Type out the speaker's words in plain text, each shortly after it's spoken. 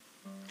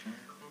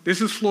This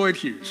is Floyd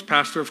Hughes,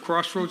 pastor of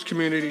Crossroads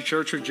Community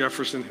Church of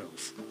Jefferson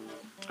Hills.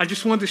 I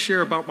just wanted to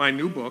share about my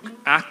new book,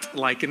 Act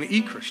Like an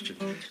E-Christian.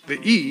 The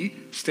E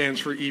stands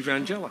for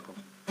evangelical.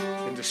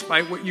 And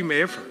despite what you may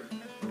have heard,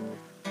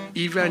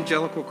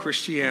 evangelical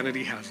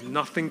Christianity has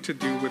nothing to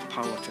do with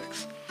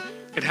politics.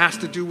 It has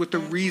to do with the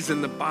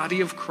reason the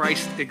body of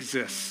Christ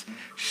exists,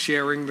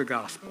 sharing the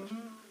gospel.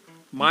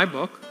 My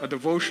book, a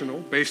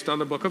devotional based on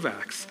the book of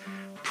Acts,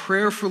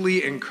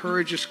 prayerfully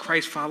encourages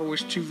Christ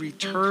followers to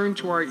return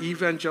to our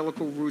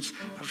evangelical roots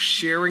of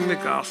sharing the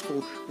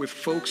gospel with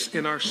folks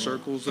in our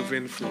circles of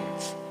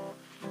influence.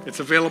 It's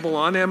available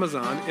on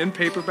Amazon in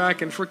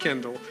paperback and for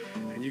Kindle,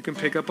 and you can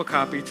pick up a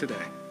copy today.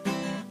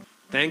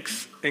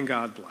 Thanks, and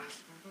God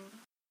bless.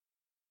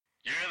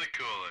 You're the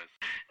coolest.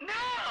 No,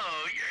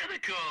 you're the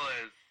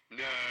coolest.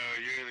 No,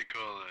 you're the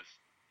coolest.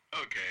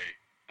 Okay,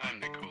 I'm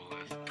the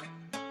coolest.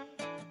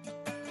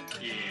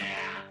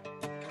 Yeah,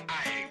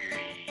 I agree.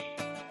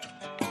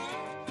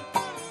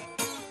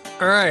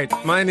 All right,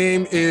 my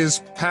name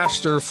is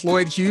Pastor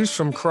Floyd Hughes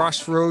from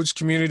Crossroads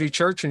Community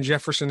Church in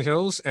Jefferson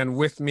Hills, and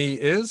with me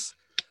is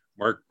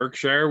Mark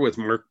Berkshire with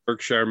Mark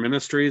Berkshire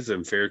Ministries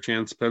in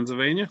Fairchance,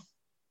 Pennsylvania.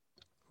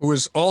 Who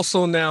is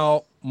also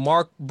now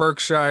Mark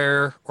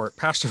Berkshire, or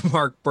Pastor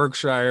Mark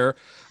Berkshire,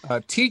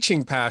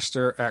 teaching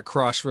pastor at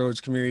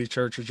Crossroads Community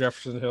Church of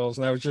Jefferson Hills.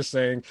 And I was just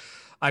saying,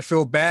 I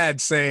feel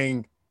bad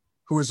saying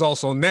who is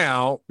also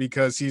now,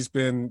 because he's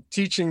been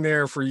teaching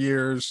there for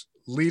years,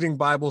 leading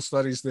Bible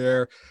studies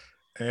there,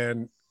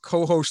 and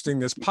co-hosting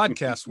this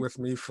podcast with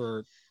me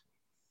for,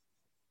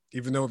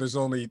 even though there's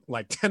only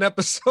like 10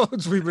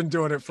 episodes, we've been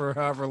doing it for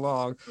however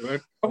long.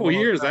 A couple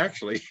years,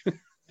 actually.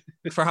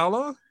 For how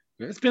long?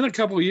 It's been a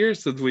couple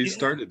years since we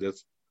started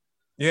this.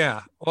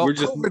 Yeah. Well,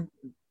 COVID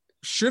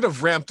should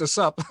have ramped us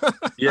up.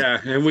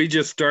 Yeah, and we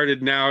just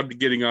started now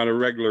getting on a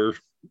regular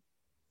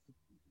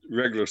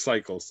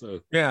cycle. So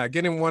yeah,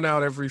 getting one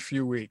out every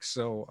few weeks.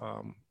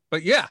 So,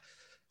 but yeah.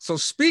 So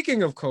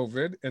speaking of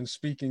COVID and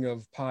speaking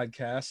of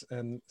podcasts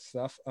and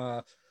stuff,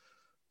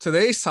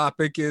 today's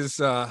topic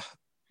is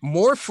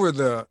more for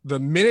the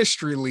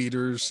ministry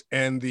leaders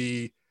and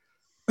the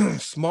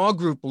small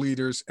group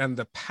leaders and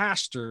the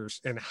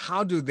pastors, and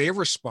how do they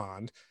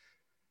respond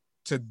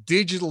to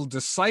digital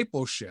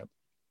discipleship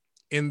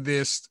in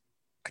this,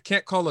 I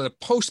can't call it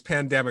a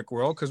post-pandemic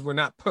world because we're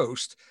not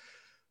post,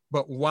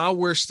 but while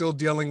we're still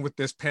dealing with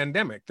this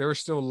pandemic, there are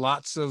still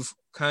lots of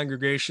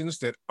congregations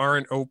that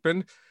aren't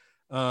open.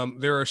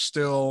 There are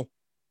still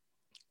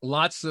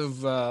lots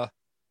of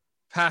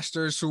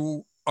pastors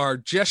who are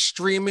just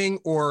streaming,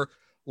 or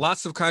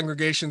lots of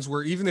congregations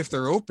where even if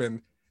they're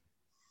open,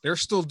 they're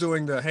still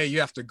doing the, hey, you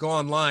have to go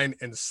online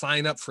and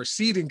sign up for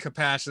seating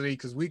capacity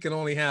because we can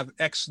only have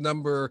X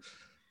number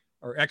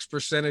or X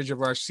percentage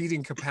of our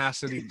seating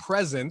capacity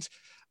present.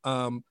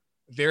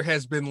 There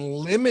has been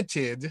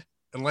limited,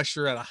 unless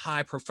you're at a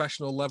high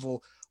professional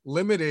level,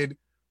 limited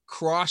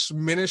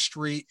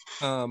cross-ministry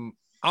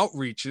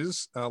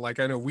outreaches. Like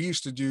I know we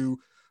used to do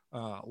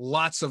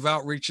lots of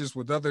outreaches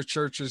with other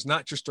churches,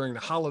 not just during the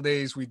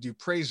holidays. We do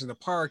praise in the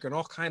park and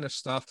all kind of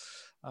stuff.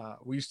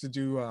 We used to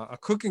do a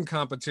cooking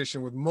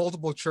competition with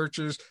multiple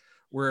churches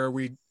where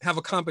we have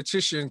a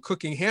competition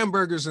cooking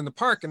hamburgers in the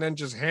park and then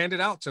just hand it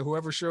out to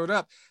whoever showed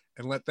up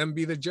and let them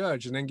be the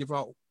judge, and then give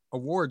out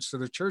awards to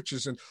the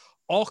churches and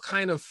all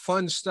kind of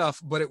fun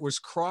stuff. But it was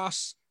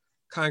cross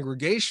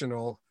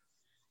congregational,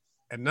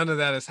 and none of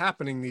that is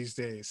happening these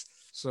days.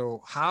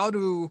 So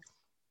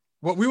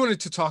what we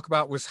wanted to talk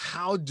about was,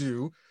 how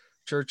do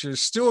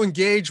churches still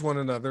engage one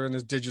another in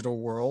this digital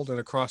world and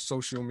across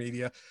social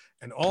media?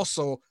 And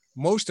also,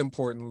 most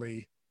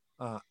importantly,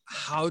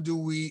 how do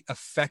we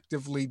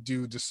effectively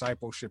do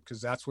discipleship?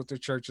 Because that's what the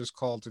church is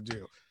called to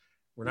do.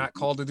 We're not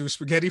called to do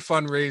spaghetti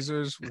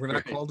fundraisers. We're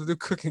not called to do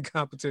cooking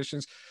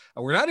competitions.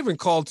 We're not even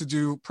called to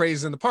do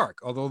praise in the park,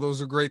 although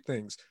those are great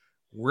things.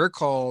 We're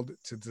called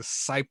to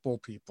disciple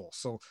people.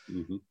 So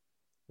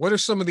what are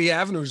some of the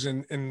avenues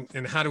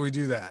and how do we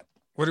do that?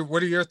 What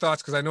are your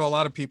thoughts? Because I know a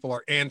lot of people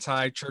are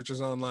anti-churches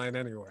online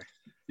anyway.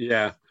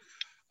 yeah,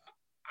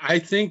 I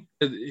think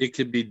that it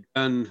could be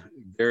done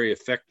very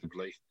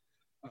effectively,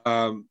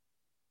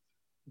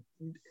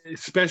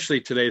 especially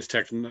today's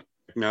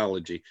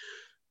technology.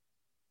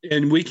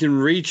 And we can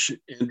reach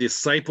and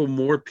disciple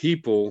more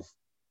people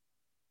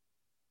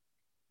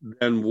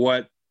than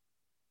what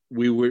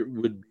we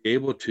would be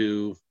able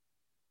to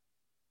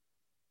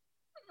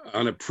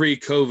on a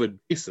pre-COVID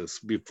basis,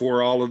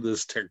 before all of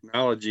this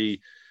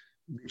technology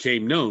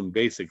became known,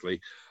 basically.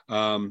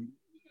 For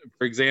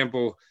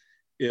example,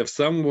 if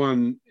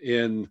someone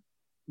in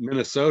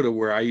Minnesota,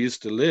 where I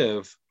used to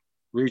live,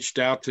 reached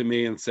out to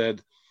me and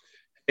said,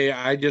 hey,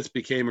 I just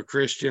became a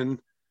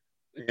Christian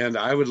and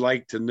I would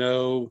like to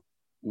know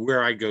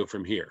where I go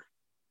from here.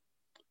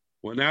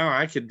 Well, now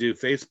I could do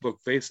Facebook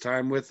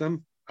FaceTime with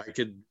them. I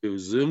could do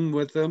Zoom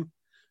with them.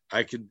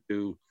 I could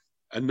do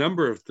a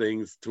number of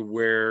things to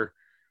where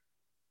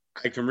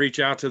I can reach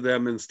out to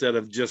them instead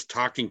of just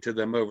talking to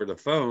them over the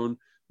phone.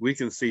 We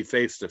can see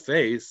face to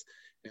face,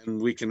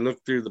 and we can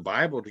look through the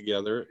Bible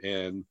together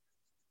and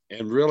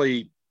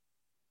really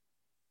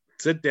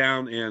sit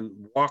down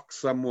and walk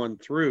someone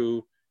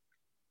through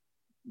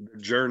the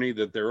journey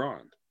that they're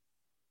on,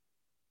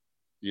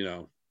 you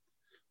know.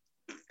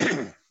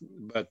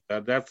 But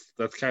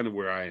that's kind of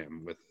where I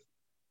am with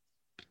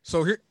it.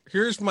 So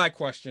here's my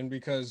question,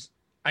 because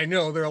I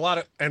know there are a lot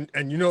of,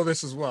 and you know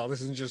this as well,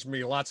 this isn't just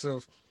me, lots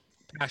of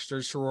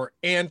pastors who are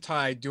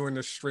anti doing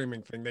the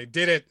streaming thing. They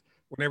did it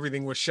when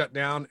everything was shut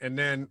down, and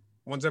then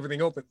once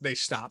everything opened, they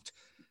stopped.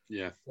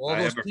 Yeah, all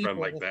I those have a friend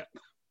like that.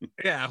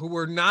 Yeah, who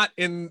were not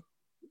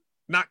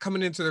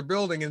coming into their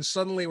building, and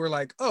suddenly we're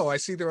like, oh, I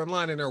see they're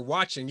online and they're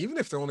watching, even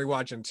if they're only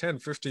watching 10,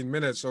 15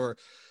 minutes or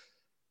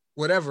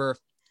whatever.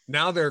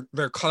 Now they're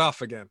cut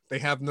off again. They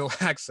have no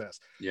access.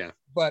 Yeah.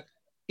 But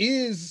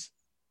is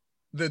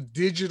the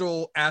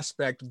digital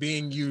aspect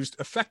being used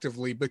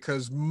effectively?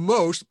 Because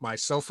most,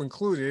 myself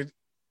included,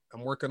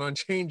 I'm working on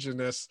changing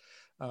this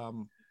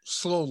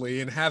slowly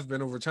and have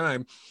been over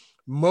time.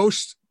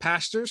 Most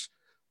pastors,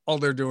 all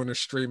they're doing is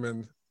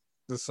streaming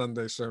the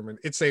Sunday sermon.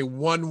 It's a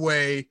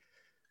one-way,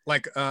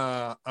 like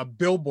a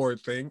billboard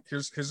thing.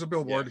 Here's a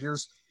billboard. Yeah.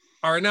 Here's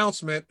our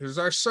announcement. Here's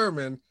our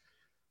sermon.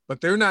 But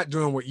they're not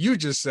doing what you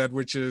just said,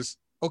 which is,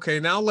 okay,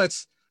 now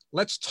let's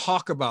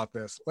talk about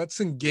this.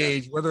 Let's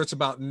engage, whether it's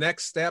about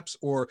next steps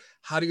or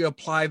how do you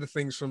apply the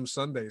things from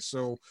Sunday.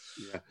 So,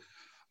 yeah,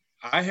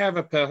 I have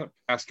a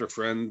pastor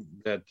friend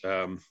that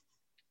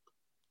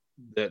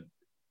that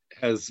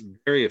has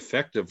very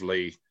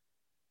effectively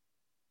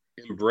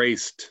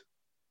embraced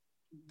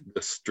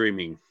the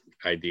streaming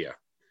idea.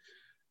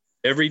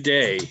 Every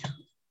day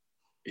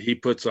he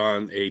puts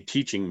on a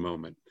teaching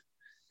moment.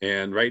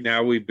 And right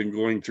now we've been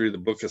going through the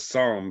book of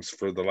Psalms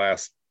for the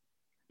last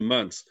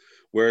months,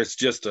 where it's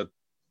just a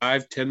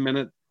 5-10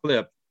 minute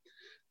clip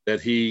that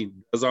he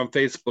does on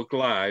Facebook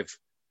Live,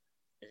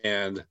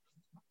 and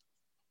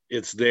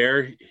it's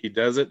there. He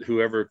does it.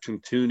 Whoever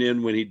can tune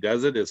in when he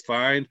does it is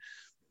fine.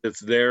 It's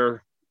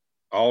there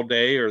all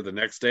day or the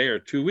next day or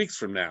 2 weeks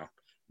from now,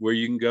 where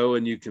you can go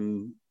and you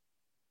can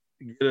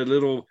get a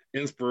little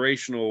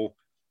inspirational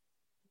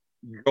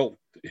jolt,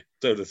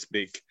 so to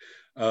speak,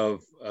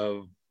 of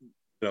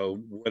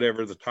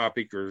whatever the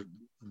topic or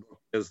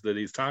is that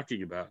he's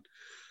talking about.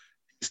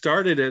 He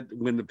started it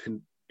when the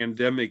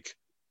pandemic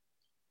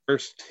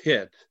first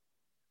hit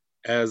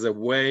as a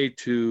way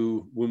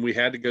to, when we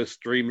had to go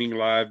streaming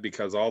live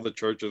because all the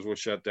churches were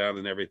shut down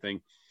and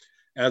everything,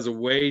 as a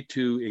way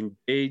to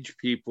engage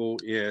people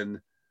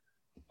in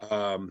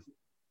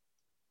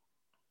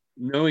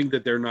knowing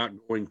that they're not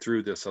going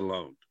through this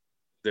alone.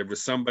 There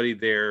was somebody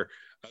there,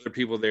 other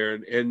people there,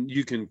 and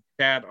you can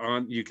chat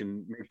on, you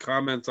can make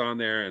comments on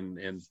there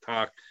and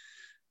talk,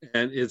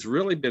 and it's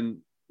really been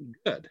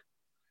good.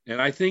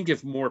 And I think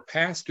if more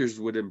pastors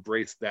would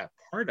embrace that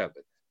part of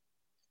it,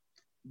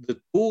 the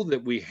tool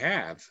that we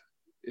have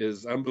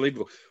is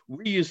unbelievable.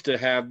 We used to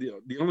have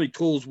the only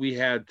tools we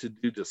had to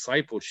do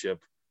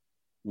discipleship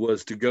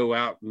was to go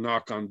out and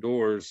knock on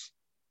doors,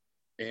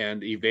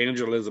 and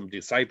evangelism,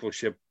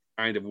 discipleship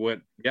kind of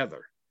went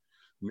together.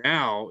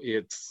 Now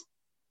it's,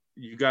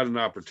 you got an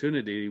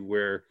opportunity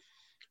where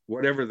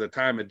whatever the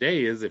time of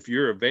day is, if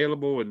you're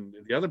available and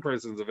the other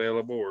person's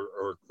available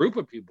or a group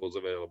of people is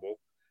available,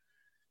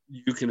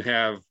 you can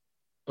have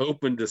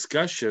open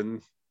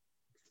discussion,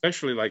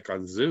 especially like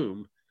on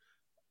Zoom,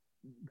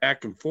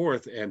 back and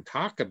forth, and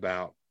talk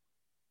about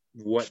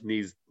what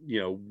needs,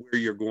 where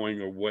you're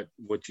going or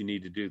what you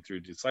need to do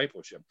through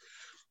discipleship.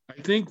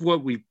 I think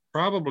what we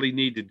probably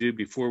need to do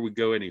before we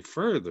go any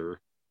further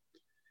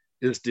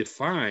is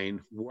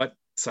define what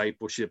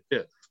discipleship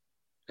is.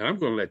 And I'm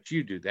going to let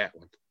you do that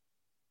one.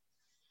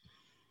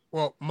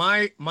 Well,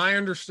 my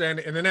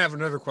understanding, and then I have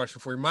another question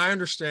for you. My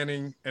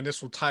understanding, and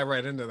this will tie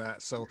right into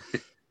that. So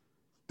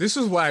this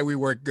is why we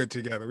work good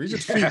together. We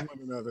just feed one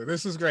another.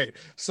 This is great.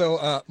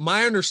 So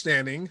my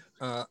understanding,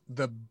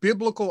 the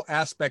biblical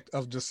aspect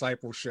of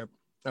discipleship,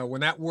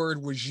 when that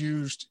word was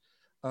used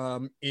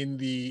in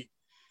the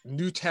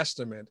New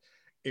Testament,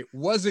 it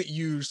wasn't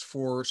used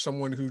for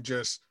someone who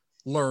just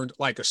learned,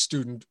 like a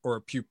student or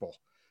a pupil.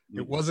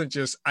 It wasn't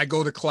just, I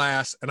go to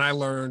class and I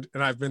learned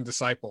and I've been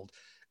discipled.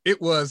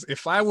 It was,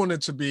 if I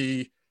wanted to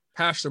be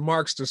Pastor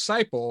Mark's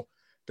disciple,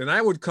 then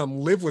I would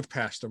come live with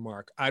Pastor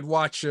Mark. I'd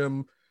watch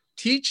him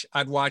teach.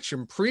 I'd watch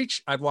him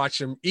preach. I'd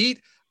watch him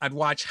eat. I'd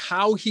watch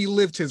how he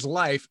lived his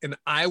life, and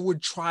I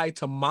would try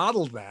to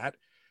model that.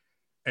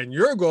 And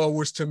your goal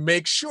was to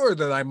make sure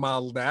that I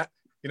modeled that.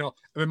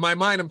 In my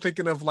mind, I'm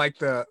thinking of like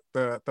the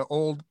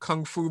old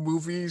kung fu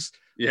movies.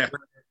 Yeah.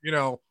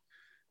 Where,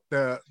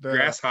 the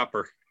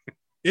grasshopper.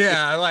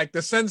 Yeah, like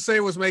the sensei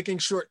was making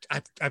sure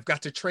I've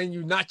got to train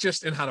you not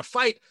just in how to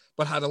fight,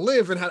 but how to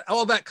live and how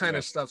all that kind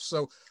of stuff.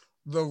 So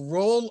the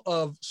role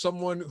of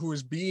someone who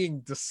is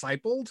being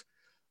discipled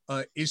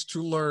is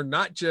to learn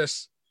not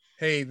just,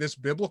 hey, this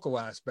biblical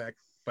aspect,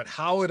 but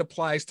how it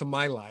applies to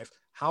my life,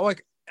 how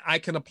I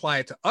can apply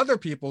it to other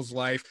people's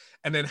life.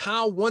 And then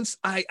how, once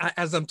I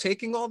as I'm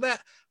taking all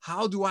that,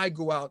 how do I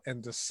go out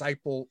and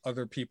disciple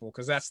other people?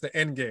 Because that's the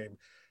end game,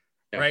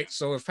 right?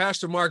 So if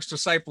Pastor Mark's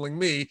discipling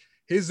me,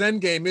 his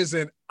end game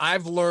isn't,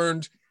 I've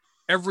learned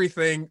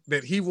everything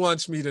that he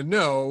wants me to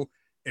know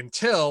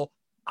until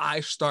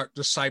I start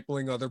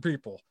discipling other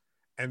people.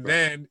 And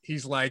then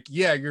he's like,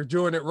 yeah, you're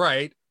doing it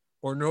right,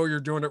 or no, you're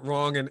doing it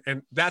wrong.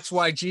 And that's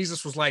why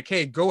Jesus was like,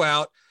 hey, go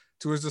out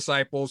to his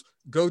disciples,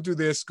 go do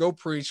this, go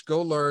preach,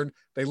 go learn.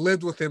 They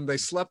lived with him. They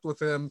slept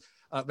with him.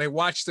 They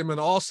watched him in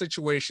all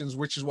situations,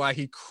 which is why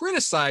he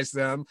criticized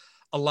them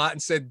a lot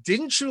and said,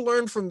 didn't you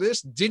learn from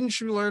this?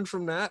 Didn't you learn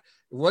from that?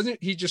 It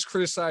wasn't, he just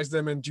criticized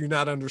them and do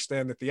not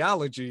understand the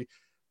theology,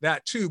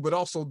 that too, but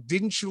also,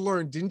 didn't you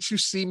learn? Didn't you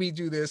see me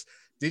do this?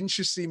 Didn't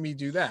you see me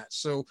do that?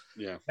 So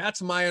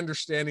that's my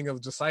understanding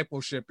of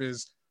discipleship,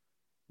 is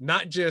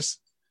not just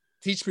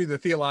teach me the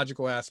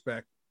theological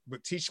aspect,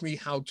 but teach me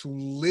how to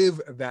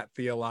live that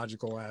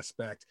theological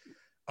aspect,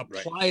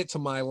 apply it to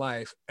my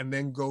life, and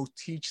then go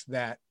teach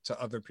that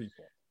to other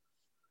people.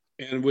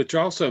 And which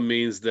also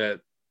means that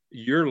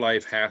your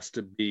life has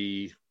to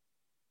be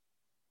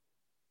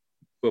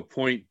to a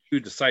point to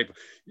disciple.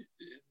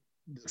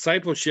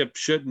 Discipleship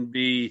shouldn't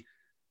be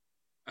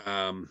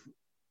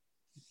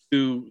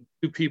two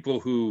people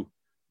who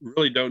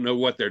really don't know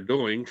what they're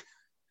doing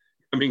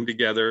coming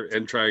together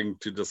and trying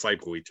to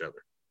disciple each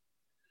other.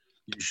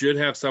 You should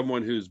have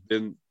someone who's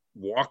been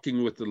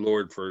walking with the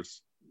Lord for a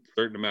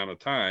certain amount of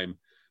time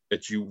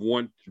that you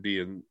want to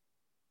be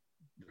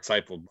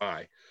discipled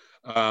by.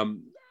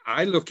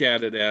 I look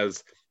at it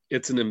as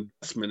it's an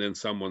investment in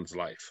someone's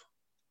life.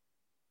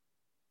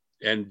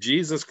 And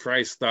Jesus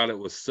Christ thought it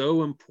was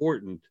so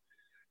important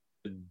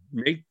to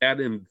make that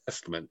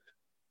investment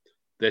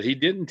that he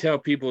didn't tell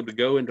people to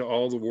go into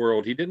all the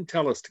world. He didn't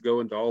tell us to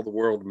go into all the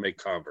world and make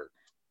converts.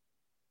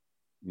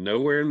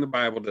 Nowhere in the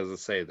Bible does it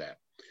say that.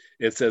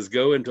 It says,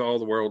 go into all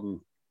the world and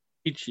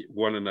teach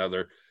one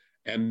another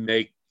and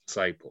make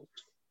disciples.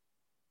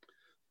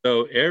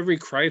 So every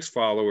Christ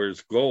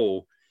follower's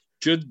goal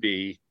should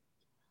be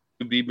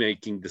to be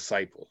making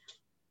disciples.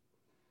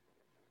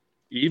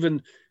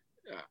 Even,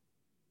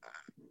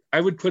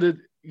 I would put it,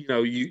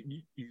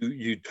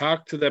 you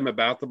talk to them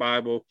about the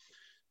Bible,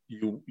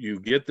 you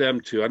get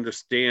them to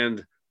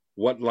understand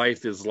what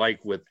life is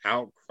like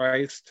without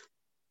Christ,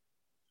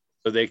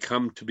 so they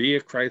come to be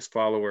a Christ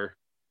follower.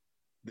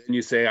 Then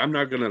you say, I'm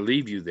not going to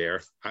leave you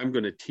there. I'm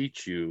going to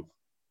teach you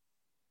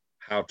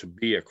how to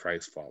be a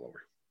Christ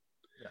follower.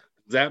 Yeah.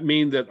 Does that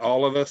mean that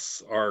all of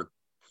us are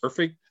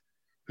perfect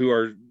who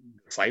are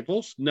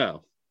disciples?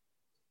 No.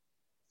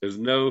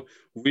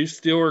 We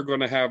still are going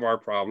to have our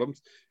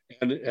problems.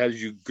 And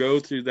as you go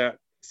through that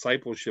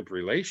discipleship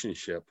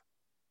relationship,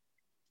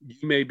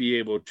 you may be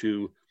able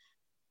to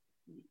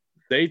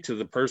say to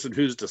the person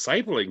who's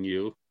discipling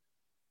you,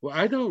 well,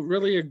 I don't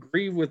really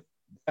agree with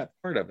that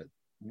part of it.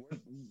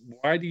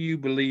 Why do you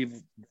believe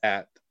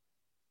that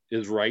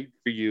is right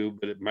for you,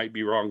 but it might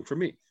be wrong for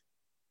me?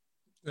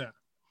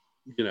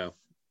 Yeah.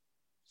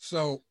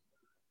 So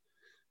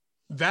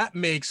that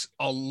makes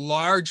a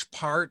large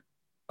part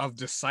of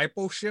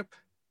discipleship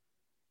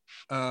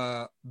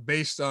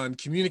based on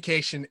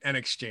communication and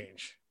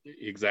exchange.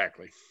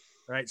 Exactly.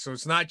 Right. So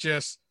it's not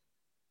just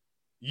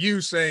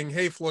you saying,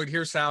 hey, Floyd,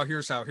 here's how.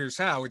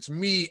 It's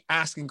me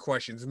asking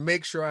questions,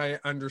 make sure I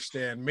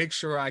understand, make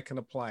sure I can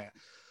apply it.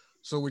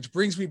 So which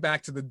brings me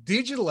back to the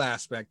digital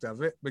aspect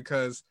of it,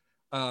 because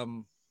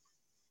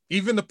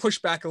even to push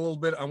back a little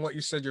bit on what you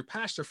said your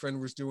pastor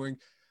friend was doing,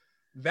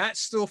 that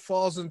still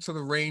falls into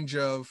the range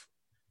of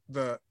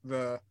the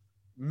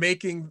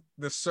making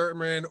the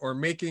sermon or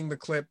making the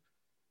clip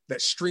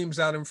that streams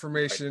out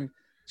information,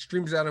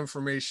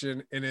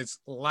 and it's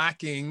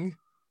lacking.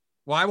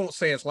 Well, I won't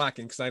say it's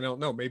lacking because I don't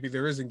know. Maybe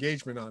there is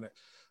engagement on it.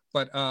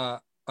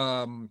 But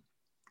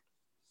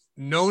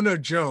Nona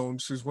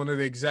Jones, who's one of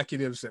the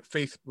executives at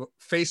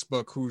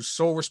Facebook, whose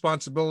sole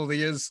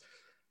responsibility is,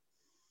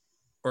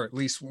 or at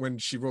least when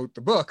she wrote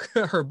the book,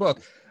 her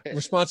book,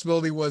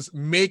 responsibility was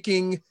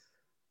making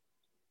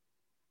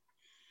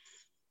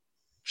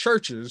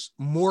churches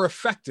more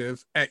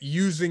effective at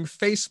using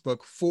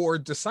Facebook for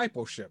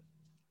discipleship.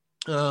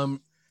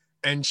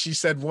 And she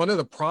said one of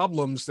the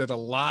problems that a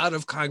lot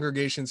of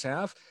congregations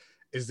have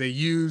is they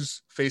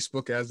use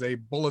Facebook as a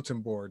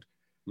bulletin board.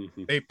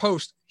 Mm-hmm. They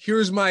post,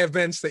 here's my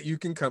events that you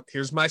can come.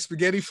 Here's my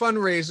spaghetti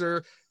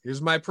fundraiser.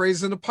 Here's my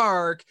praise in the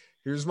park.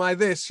 Here's my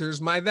this. Here's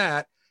my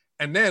that.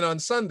 And then on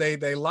Sunday,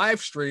 they live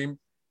stream,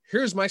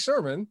 here's my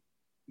sermon.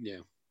 Yeah.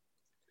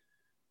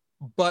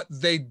 But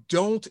they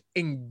don't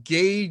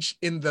engage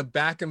in the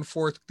back and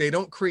forth. They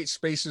don't create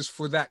spaces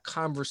for that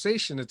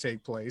conversation to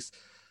take place,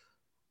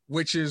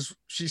 which is,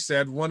 she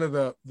said, one of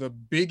the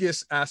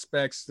biggest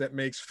aspects that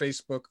makes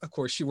Facebook, of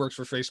course, she works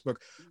for Facebook,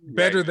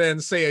 better than,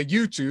 say, a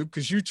YouTube,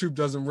 because YouTube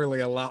doesn't really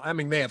allow, I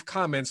mean, they have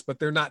comments, but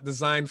they're not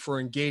designed for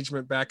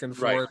engagement back and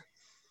forth.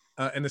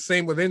 And the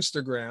same with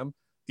Instagram,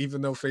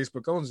 even though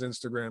Facebook owns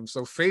Instagram.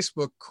 So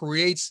Facebook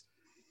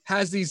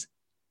has these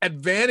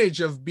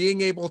advantage of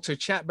being able to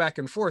chat back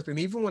and forth. And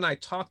even when I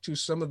talk to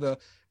some of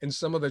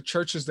the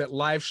churches that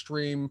live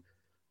stream,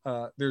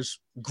 there's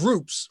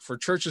groups for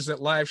churches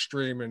that live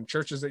stream and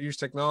churches that use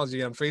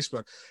technology on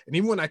Facebook. And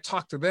even when I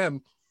talk to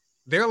them,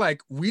 they're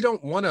like, we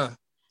don't want to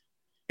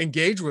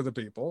engage with the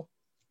people.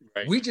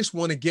 Right. We just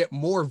want to get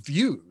more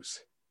views.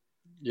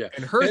 Yeah.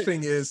 And her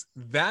thing is,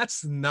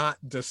 that's not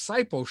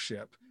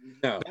discipleship.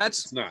 No,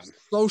 That's it's not.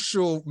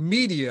 social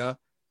media.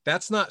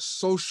 That's not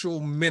social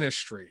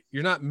ministry.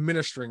 You're not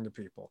ministering to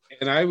people.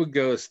 And I would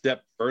go a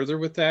step further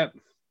with that.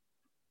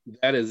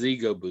 That is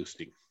ego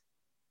boosting.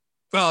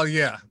 Well,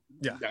 yeah.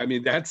 Yeah. I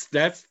mean, that's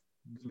the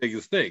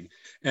biggest thing.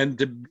 And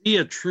to be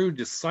a true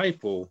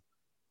disciple,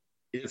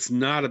 it's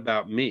not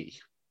about me.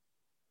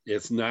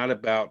 It's not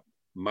about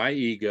my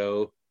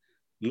ego.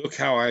 Look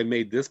how I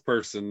made this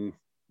person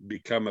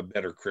become a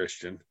better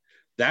Christian.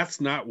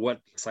 That's not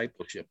what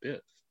discipleship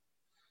is.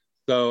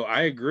 So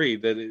I agree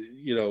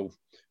that,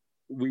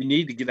 we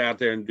need to get out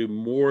there and do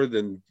more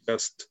than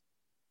just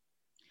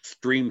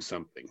stream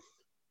something,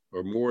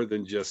 or more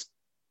than just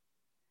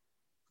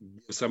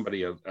give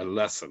somebody a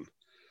lesson.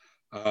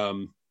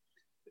 And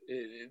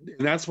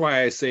that's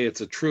why I say it's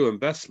a true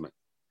investment.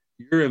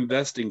 You're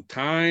investing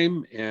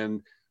time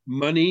and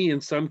money, in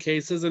some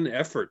cases, and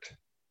effort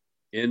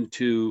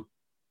into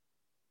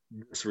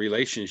this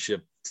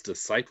relationship, this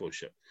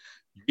discipleship.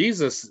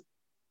 Jesus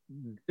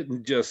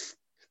didn't just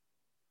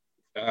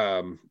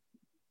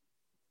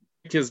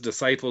his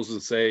disciples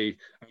and say,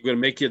 I'm going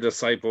to make you a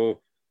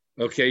disciple.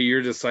 Okay, you're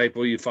a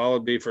disciple. You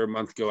followed me for a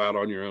month. Go out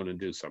on your own and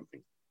do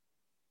something.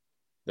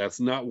 That's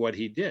not what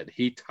he did.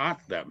 He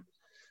taught them.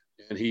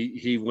 And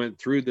he went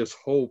through this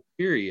whole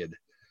period,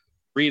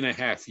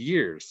 3.5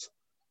 years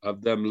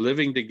of them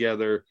living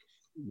together,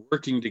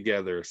 working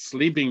together,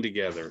 sleeping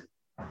together,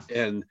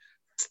 and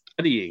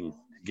studying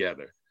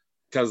together.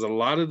 Because a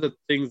lot of the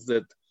things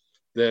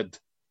that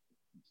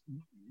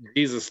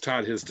Jesus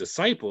taught his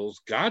disciples,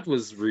 God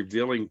was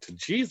revealing to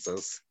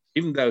Jesus,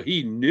 even though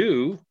he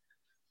knew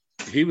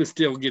he was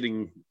still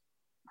getting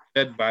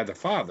fed by the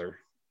Father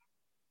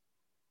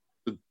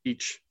to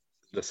teach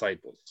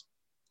disciples.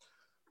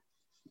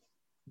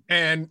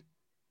 And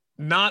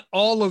not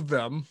all of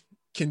them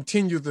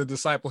continue the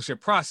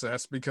discipleship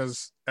process,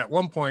 because at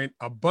one point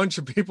a bunch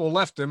of people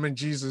left him, and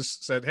Jesus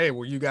said, hey,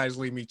 well, you guys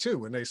leave me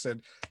too. And they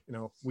said,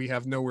 we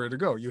have nowhere to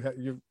go.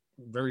 You're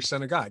very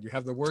son of God. You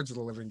have the words of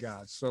the living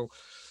God. So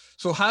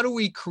how do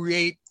we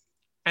create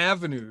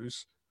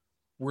avenues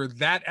where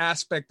that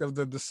aspect of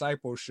the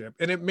discipleship,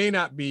 and it may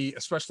not be,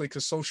 especially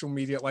because social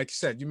media, like you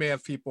said, you may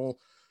have people,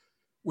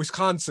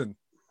 Wisconsin,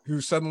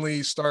 who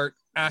suddenly start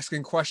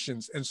asking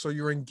questions. And so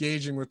you're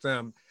engaging with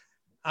them.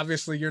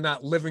 Obviously, you're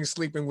not living,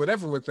 sleeping,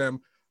 whatever with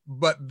them,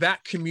 but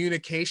that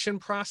communication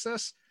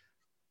process,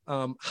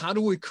 how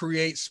do we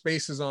create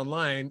spaces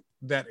online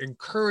that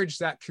encourage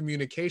that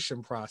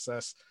communication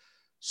process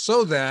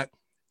so that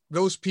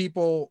those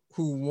people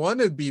who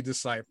want to be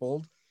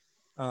discipled,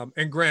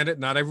 and granted,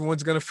 not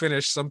everyone's going to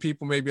finish. Some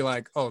people may be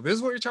like, oh, this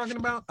is what you're talking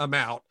about? I'm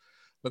out.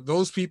 But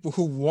those people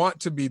who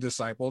want to be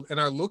discipled and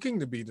are looking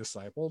to be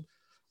discipled,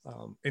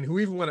 and who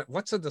even want to,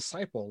 what's a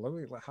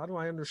disciple? How do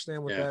I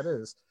understand what that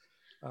is?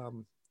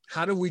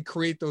 How do we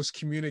create those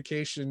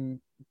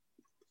communication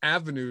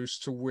avenues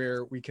to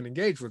where we can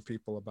engage with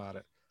people about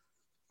it?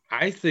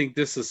 I think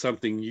this is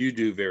something you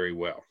do very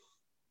well.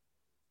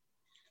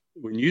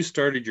 When you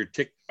started your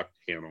TikTok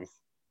channel,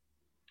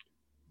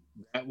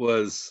 that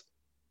was,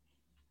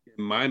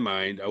 in my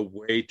mind, a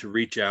way to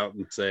reach out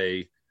and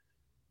say,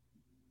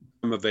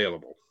 I'm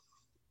available.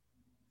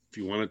 If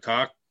you want to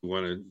talk, you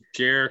want to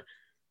share,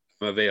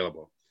 I'm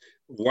available.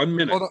 1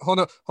 minute. Hold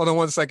on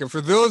 1 second.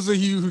 For those of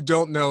you who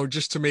don't know,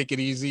 just to make it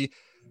easy,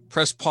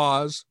 press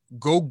pause,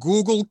 go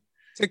Google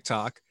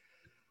TikTok,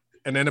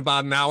 and then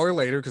about an hour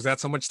later, because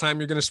that's how much time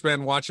you're going to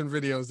spend watching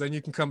videos, then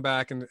you can come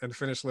back and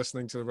finish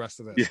listening to the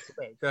rest of this. Yeah.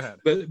 Okay, go ahead.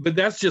 But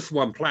that's just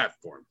one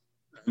platform.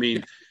 I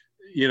mean,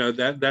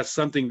 that's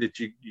something that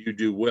you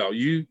do well.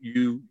 You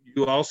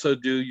also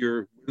do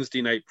your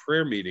Wednesday night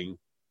prayer meeting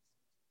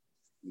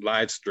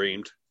live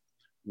streamed,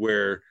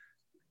 where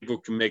people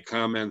can make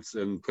comments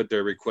and put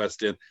their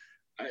request in.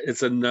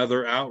 It's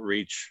another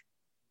outreach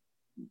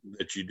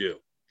that you do.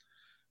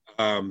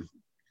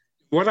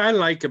 What I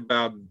like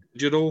about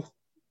digital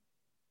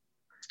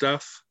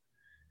stuff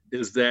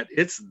is that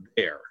it's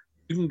there.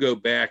 You can go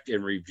back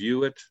and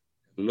review it,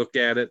 look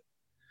at it.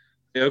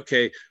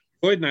 Okay,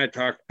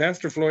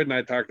 Pastor Floyd and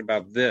I talked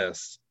about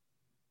this.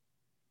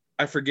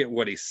 I forget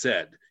what he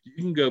said.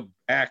 You can go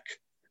back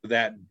to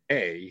that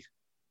day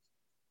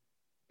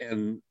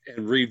and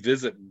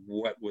revisit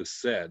what was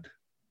said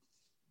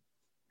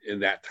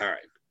in that time.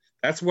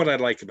 That's what I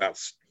like about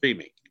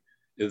streaming,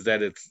 is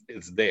that it's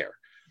there.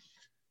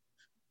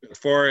 As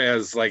far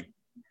as like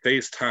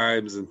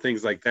FaceTimes and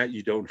things like that,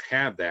 you don't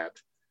have that.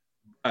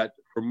 But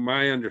from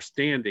my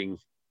understanding,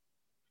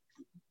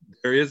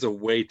 there is a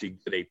way to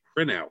get a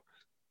printout.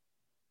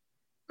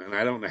 And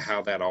I don't know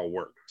how that all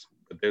works,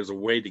 but there's a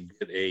way to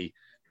get a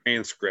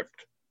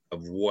transcript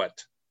of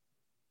what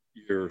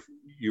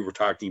you were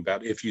talking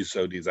about, if you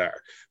so desire.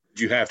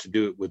 But you have to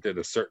do it within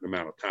a certain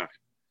amount of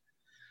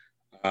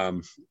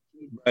time.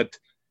 But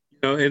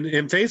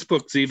and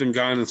Facebook's even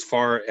gone as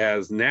far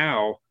as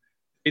now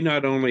they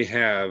not only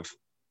have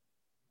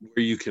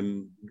where you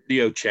can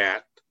video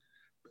chat,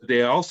 but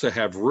they also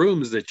have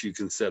rooms that you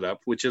can set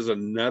up, which is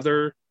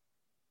another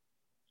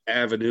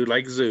avenue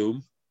like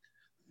Zoom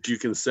that you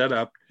can set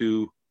up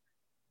to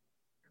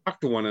talk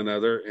to one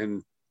another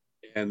and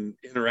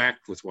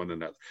interact with one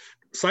another.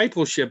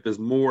 Discipleship is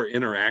more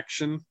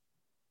interaction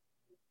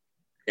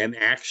and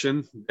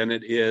action than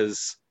it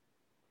is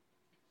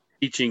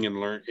teaching and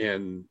learn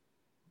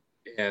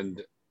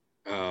and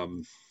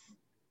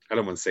I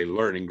don't want to say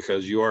learning,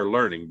 because you are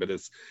learning, but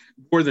it's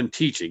more than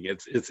teaching.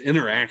 It's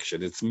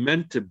interaction. It's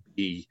meant to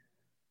be,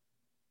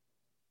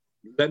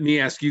 let me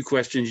ask you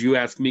questions, you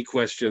ask me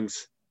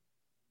questions,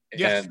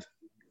 Yes. and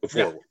go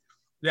forward.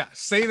 Yeah.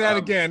 Say that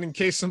again in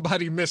case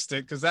somebody missed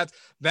it, because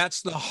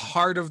that's the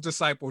heart of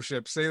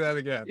discipleship. Say that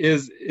again.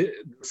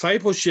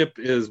 Discipleship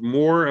is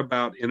more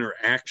about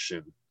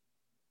interaction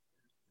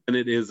than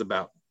it is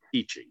about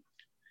teaching.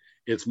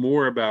 It's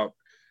more about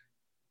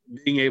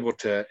being able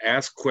to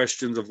ask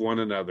questions of one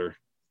another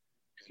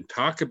and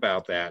talk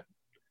about that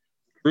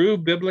through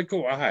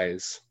biblical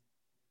eyes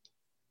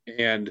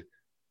and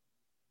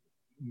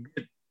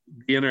get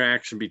the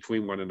interaction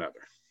between one another.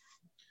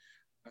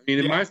 I mean,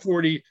 in my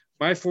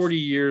 40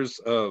 years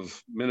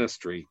of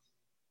ministry,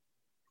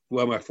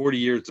 well, my 40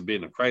 years of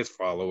being a Christ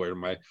follower,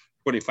 my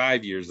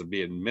 25 years of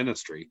being in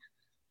ministry,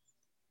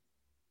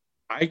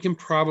 I can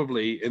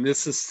probably, and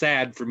this is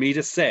sad for me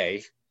to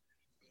say,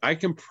 I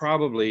can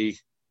probably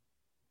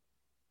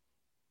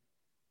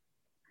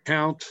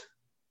count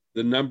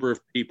the number of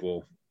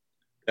people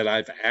that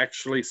I've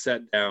actually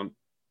sat down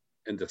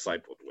and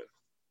discipled with.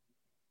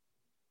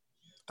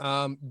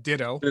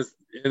 Ditto.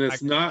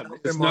 It's not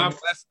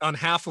on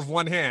half of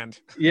one hand.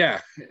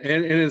 Yeah,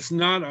 and it's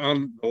not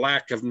on the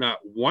lack of not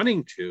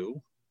wanting to.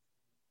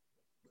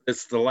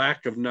 It's the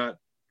lack of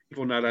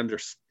people not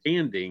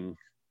understanding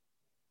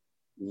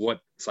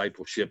what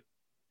discipleship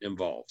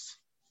involves.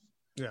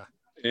 Yeah.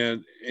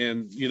 And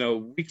you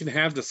know, we can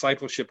have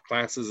discipleship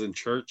classes in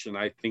church, and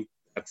I think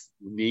that's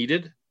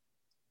needed.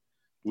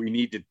 We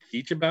need to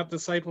teach about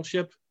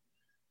discipleship,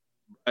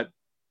 but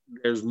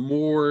there's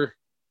more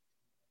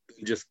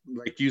than just,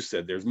 like you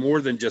said, there's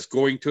more than just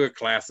going to a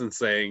class and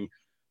saying,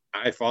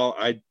 I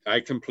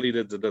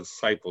completed the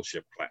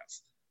discipleship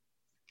class.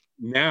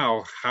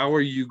 Now, how are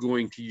you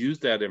going to use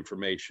that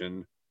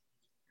information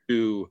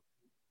to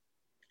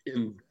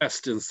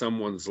invest in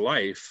someone's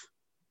life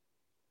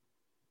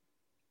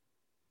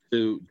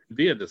to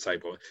be a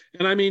disciple?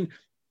 And I mean,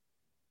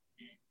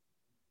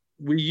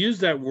 we use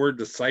that word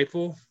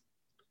disciple.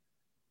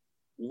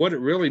 What it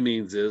really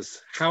means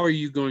is, how are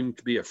you going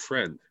to be a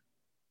friend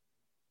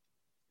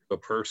to a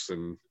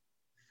person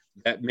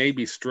that may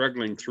be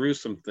struggling through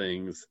some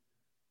things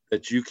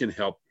that you can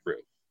help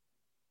through?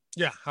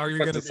 Yeah. How are you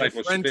going to be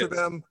a friend to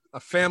them, a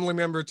family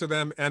member to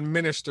them, and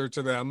minister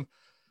to them?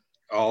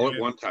 All at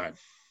one time.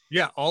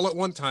 Yeah, all at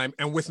one time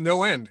and with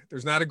no end.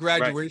 There's not a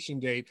graduation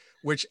date,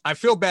 which I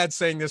feel bad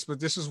saying this, but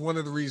this is one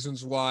of the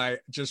reasons why,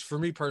 just for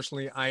me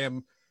personally, I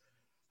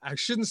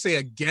shouldn't say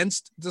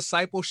against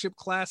discipleship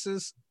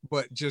classes,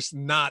 but just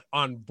not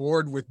on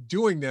board with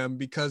doing them,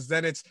 because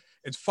then it's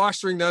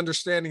fostering the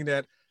understanding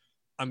that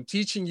I'm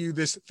teaching you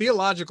this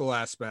theological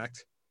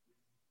aspect,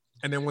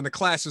 and then when the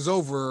class is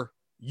over,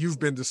 you've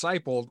been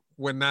discipled,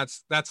 when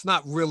that's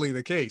not really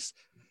the case.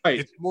 Right.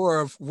 It's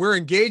more of, we're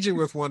engaging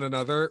with one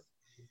another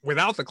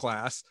without the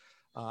class.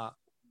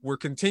 We're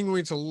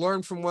continuing to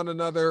learn from one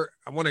another.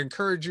 I want to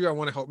encourage you. I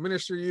want to help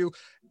minister you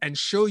and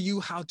show you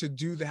how to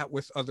do that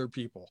with other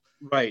people.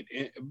 Right.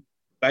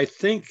 I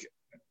think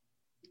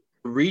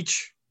to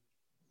reach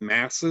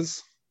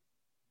masses,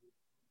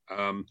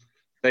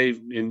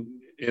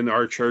 in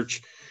our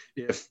church,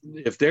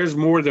 if there's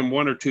more than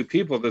one or two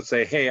people that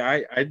say, hey,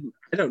 I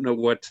don't know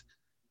what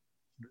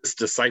this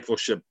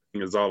discipleship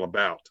thing is all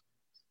about,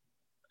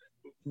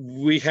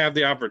 we have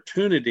the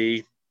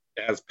opportunity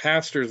as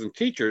pastors and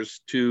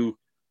teachers to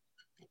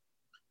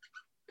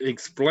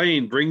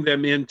explain, bring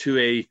them into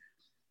a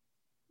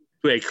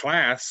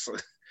class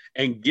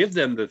and give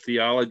them the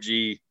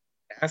theology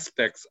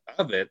aspects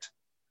of it.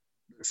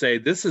 Say,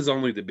 this is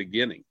only the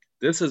beginning.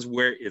 This is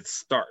where it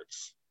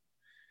starts.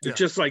 Yeah. It's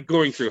just like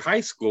going through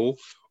high school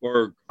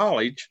or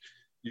college.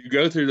 You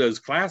go through those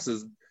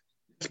classes.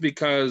 Just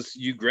because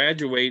you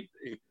graduate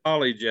in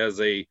college as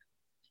a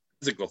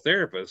physical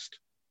therapist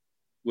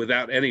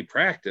without any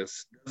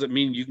practice doesn't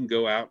mean you can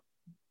go out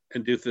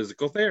and do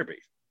physical therapy.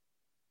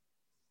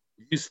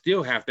 You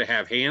still have to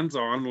have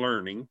hands-on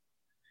learning,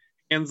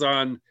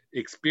 hands-on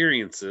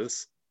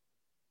experiences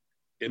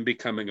in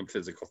becoming a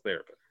physical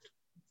therapist.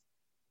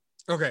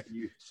 Okay,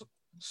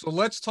 so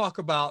let's talk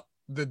about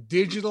the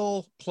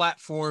digital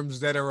platforms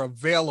that are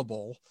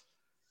available,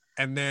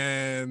 and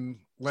then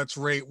let's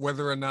rate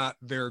whether or not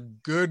they're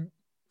good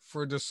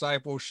for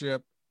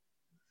discipleship,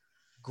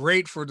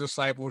 great for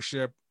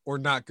discipleship, or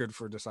not good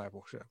for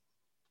discipleship.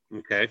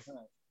 Okay.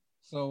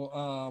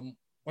 So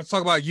let's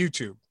talk about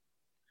YouTube.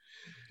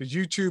 Because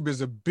YouTube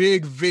is a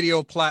big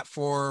video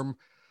platform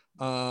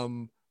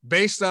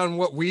based on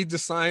what we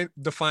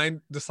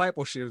define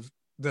discipleship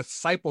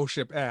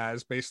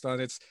as, based on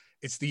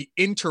it's the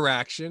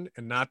interaction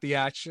and not the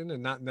action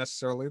and not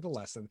necessarily the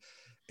lesson.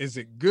 Is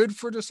it good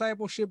for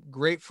discipleship,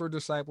 great for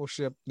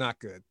discipleship, not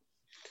good?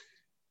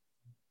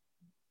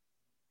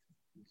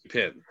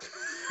 pin.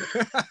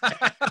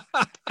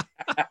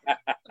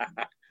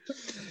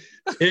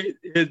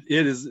 It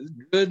is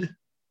good.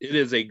 It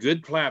is a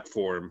good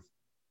platform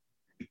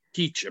to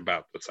teach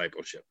about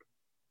discipleship.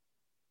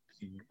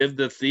 Give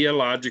the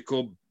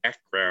theological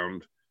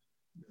background,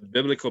 the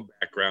biblical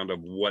background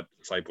of what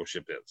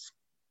discipleship is.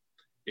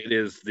 It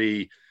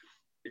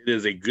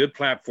is a good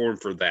platform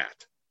for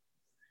that.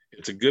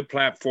 It's a good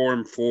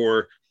platform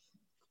for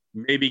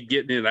maybe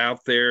getting it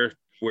out there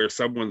where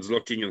someone's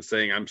looking and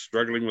saying, I'm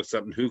struggling with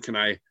something. Who can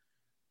I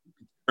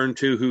turn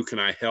to? Who can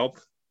I help?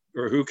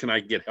 Or who can I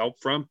get help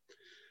from?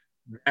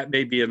 That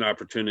may be an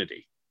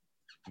opportunity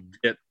to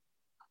get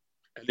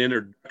an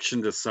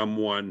introduction to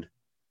someone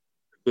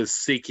who is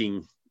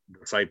seeking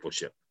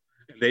discipleship.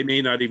 They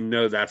may not even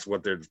know that's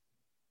what they're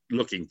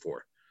looking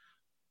for.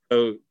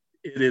 So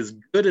it is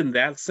good in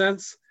that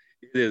sense.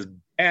 It is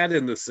bad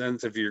in the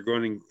sense if you're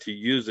going to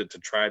use it to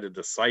try to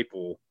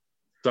disciple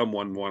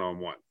someone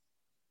one-on-one.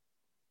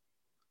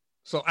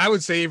 So I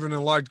would say even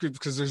in large groups,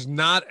 because there's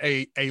not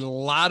a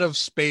lot of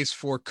space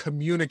for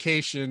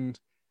communication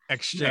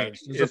exchange.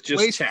 No, there's a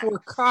place for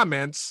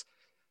comments,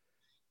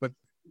 but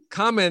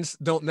comments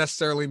don't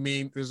necessarily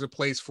mean there's a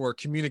place for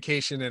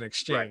communication and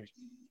exchange.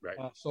 Right.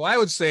 So I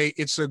would say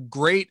it's a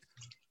great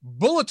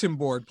bulletin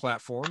board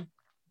platform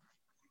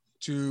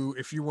to,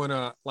 if you want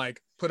to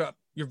like put up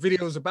your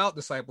videos about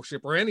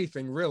discipleship or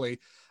anything really.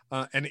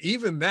 And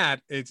even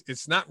that,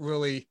 it's not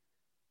really,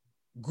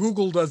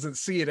 Google doesn't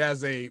see it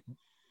as a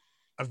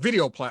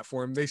video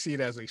platform. They see it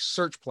as a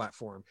search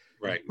platform.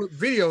 Right. You put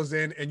videos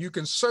in and you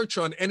can search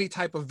on any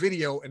type of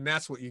video and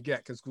that's what you get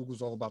because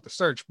Google's all about the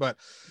search. But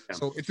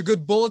So it's a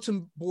good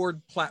bulletin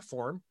board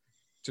platform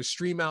to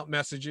stream out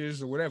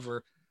messages or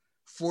whatever.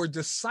 For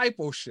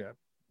discipleship,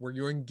 where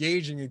you're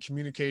engaging in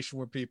communication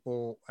with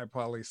people, I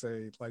probably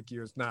say like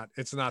you, it's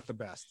not the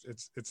best.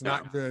 It's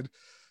not good.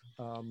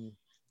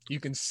 You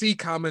can see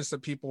comments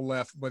that people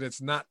left, but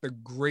it's not the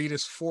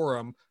greatest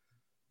forum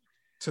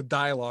to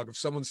dialogue. If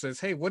someone says,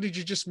 hey, what did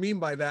you just mean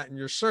by that in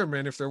your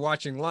sermon? If they're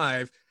watching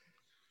live.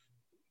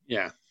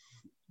 Yeah.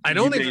 I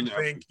don't even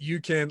think you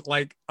can,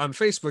 like on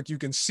Facebook, you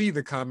can see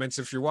the comments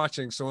if you're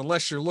watching. So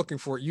unless you're looking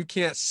for it, you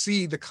can't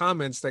see the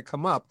comments that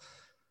come up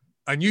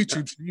on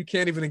YouTube. So you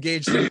can't even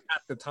engage them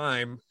at the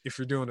time if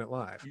you're doing it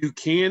live. You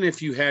can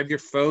if you have your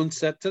phone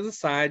set to the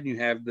side and you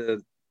have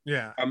the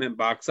comment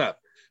box up.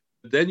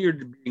 But then you're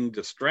being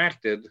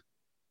distracted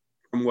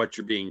from what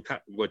you're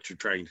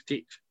trying to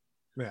teach.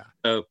 Yeah.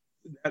 So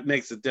that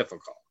makes it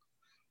difficult.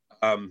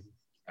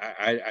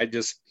 I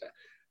just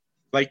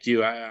like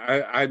you.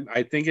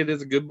 I think it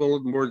is a good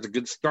bulletin board. It's a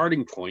good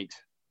starting point,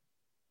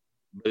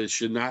 but it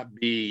should not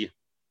be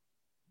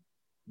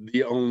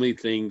the only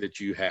thing that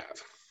you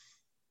have.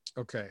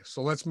 Okay,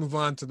 so let's move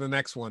on to the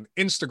next one.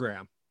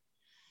 Instagram.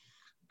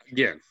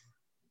 Again,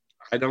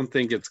 I don't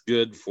think it's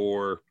good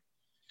for.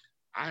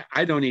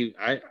 I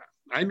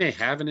may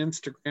have an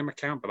Instagram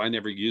account, but I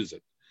never use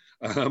it.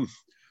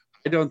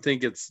 I don't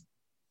think it's.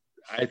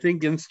 I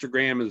think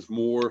Instagram is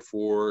more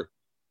for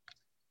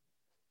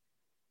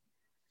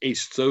a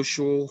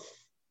social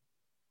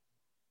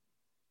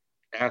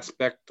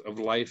aspect of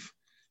life.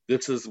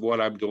 This is what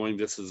I'm doing.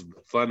 This is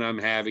the fun I'm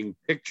having.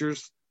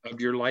 Pictures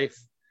of your life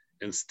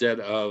instead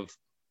of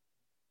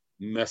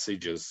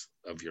messages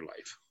of your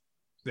life.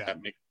 Yeah.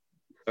 That makes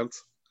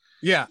sense?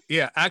 Yeah.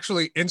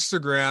 Actually,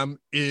 Instagram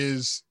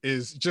is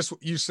just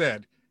what you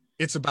said.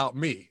 It's about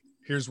me.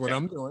 Here's what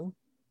I'm doing.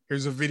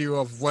 Here's a video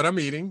of what I'm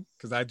eating,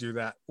 because I do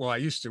that. Well, I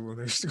used to when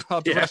I used to go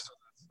out to restaurants.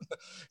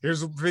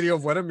 Here's a video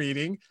of what I'm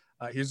eating.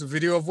 Here's a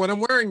video of what I'm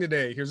wearing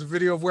today. Here's a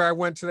video of where I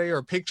went today,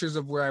 or pictures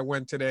of where I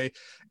went today.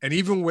 And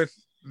even with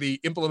the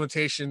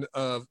implementation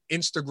of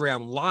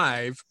Instagram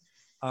Live,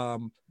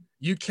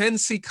 you can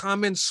see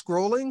comments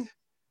scrolling,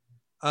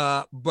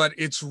 but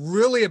it's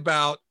really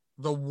about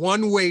the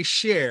one-way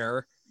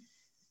share.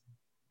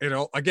 You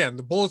know, again,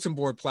 the bulletin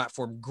board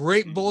platform,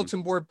 great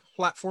bulletin board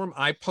platform.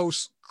 I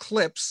post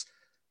clips.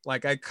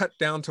 Like I cut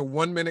down to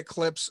 1 minute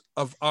clips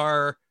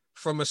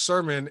from a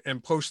sermon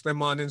and post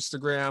them on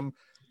Instagram.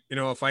 You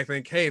know, if I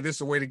think, hey, this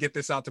is a way to get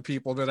this out to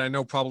people that I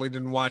know probably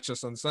didn't watch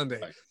us on Sunday,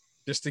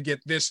 just to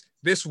get this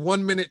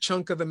 1 minute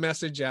chunk of the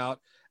message out.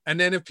 And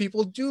then if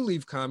people do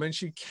leave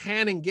comments, you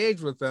can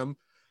engage with them,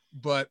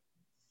 but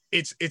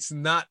it's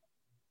not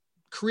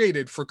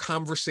created for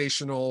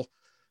conversational.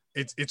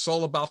 It's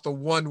all about the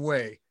one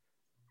way.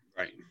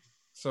 Right.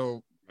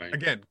 So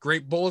again,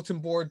 great bulletin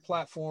board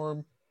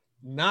platform.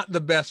 Not the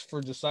best for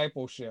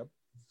discipleship.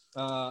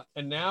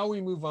 And now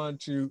we move on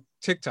to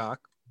TikTok,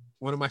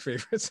 one of my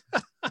favorites.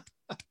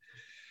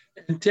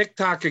 And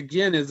TikTok,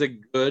 again, is a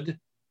good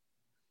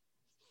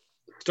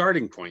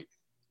starting point.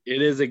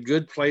 It is a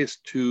good place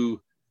to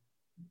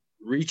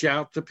reach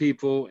out to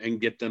people and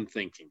get them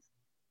thinking.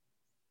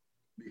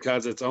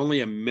 Because it's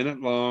only a minute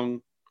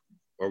long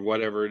or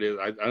whatever it is.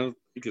 I don't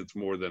think it's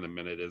more than a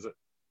minute, is it?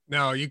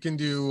 No, you can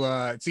do,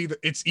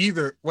 it's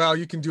either, well,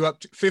 you can do up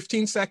to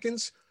 15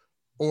 seconds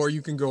or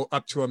you can go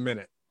up to a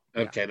minute.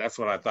 Okay, that's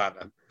what I thought.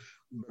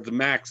 The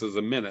max is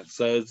a minute.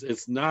 So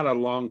it's not a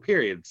long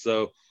period.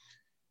 So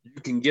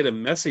you can get a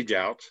message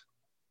out,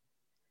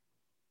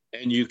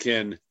 and you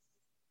can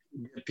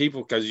get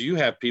people, because you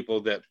have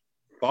people that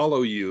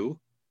follow you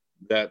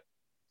that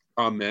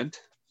comment,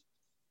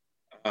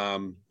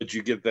 but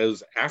you get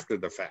those after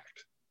the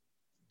fact.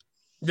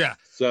 Yeah.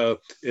 So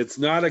it's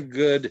not a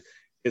good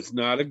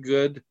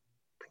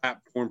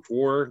platform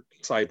for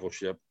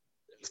discipleship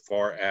as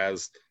far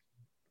as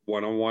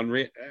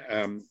one-on-one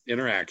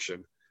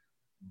interaction.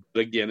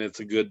 But again, it's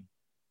a good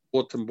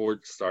bulletin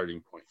board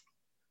starting point.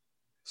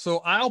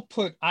 So I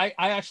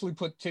actually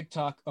put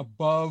TikTok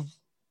above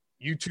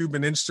YouTube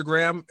and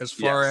Instagram as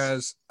far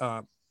as,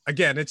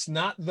 again, it's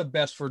not the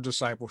best for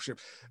discipleship.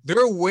 There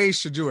are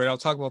ways to do it. I'll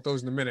talk about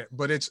those in a minute,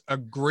 but it's a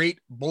great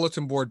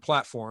bulletin board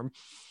platform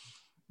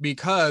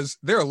because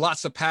there are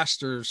lots of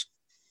pastors,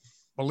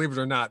 believe it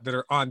or not, that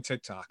are on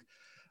TikTok.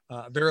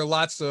 There are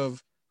lots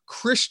of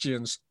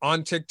Christians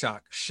on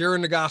TikTok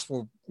sharing the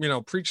gospel,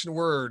 preaching the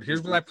word.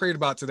 Here's what I prayed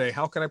about today.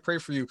 How can I pray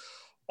for you?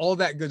 All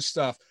that good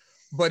stuff.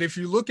 But if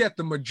you look at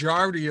the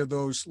majority of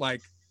those,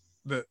 like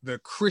the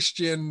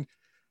Christian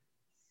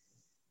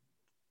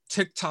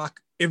TikTok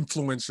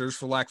influencers,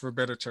 for lack of a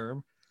better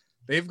term,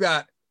 they've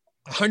got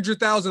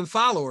 100,000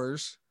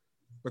 followers,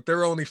 but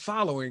they're only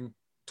following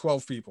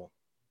 12 people.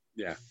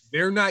 Yeah.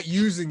 They're not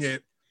using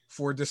it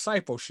for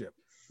discipleship.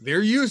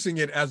 They're using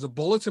it as a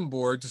bulletin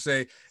board to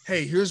say,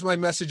 hey, here's my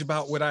message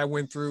about what I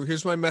went through.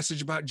 Here's my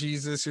message about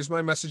Jesus. Here's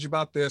my message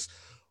about this,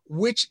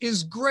 which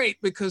is great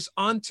because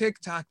on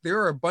TikTok, there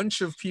are a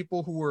bunch of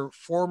people who were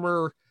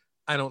former,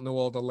 I don't know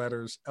all the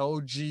letters,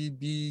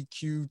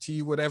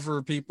 LGBTQT,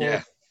 whatever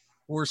people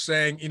who are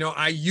saying,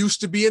 I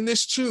used to be in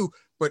this too,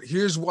 but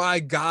here's why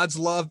God's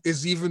love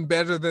is even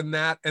better than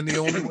that. And the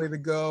only way to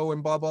go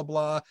and blah, blah,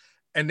 blah.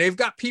 And they've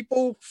got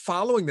people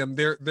following them.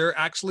 They're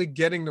actually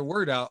getting the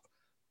word out,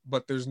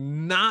 but there's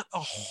not a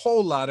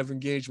whole lot of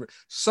engagement.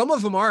 Some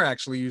of them are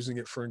actually using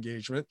it for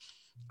engagement.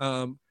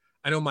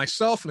 I know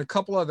myself and a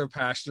couple other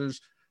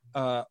pastors,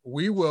 I'll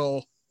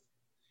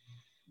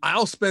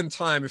spend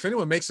time. If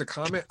anyone makes a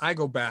comment, I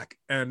go back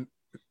and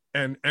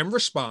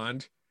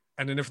respond.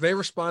 And then if they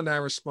respond, I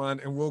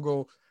respond, and we'll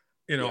go,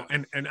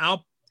 and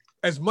I'll,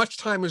 as much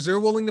time as they're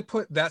willing to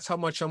put, that's how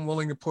much I'm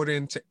willing to put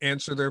in to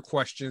answer their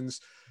questions.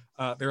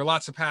 There are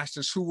lots of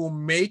pastors who will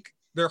make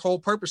their whole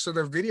purpose of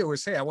their video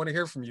is, hey, I want to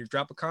hear from you.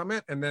 Drop a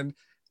comment, and then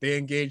they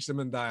engage them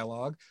in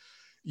dialogue.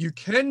 You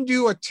can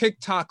do a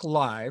TikTok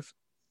live,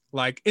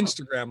 like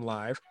Instagram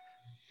live,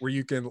 where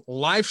you can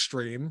live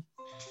stream,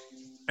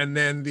 and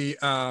then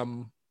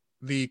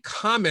the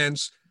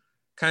comments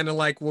kind of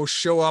like will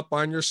show up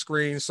on your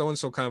screen,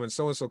 so-and-so comments,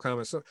 so-and-so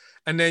comments.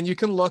 And then you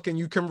can look and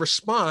you can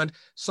respond.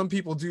 Some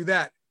people do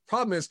that.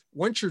 Problem is,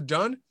 once you're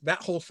done,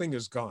 that whole thing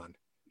is gone.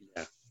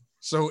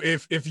 So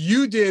if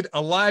you did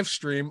a live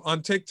stream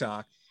on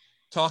TikTok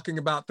talking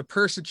about the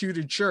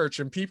persecuted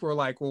church and people are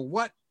like, well,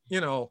 what,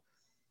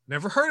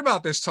 never heard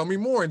about this, tell me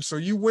more. And so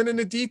you went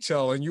into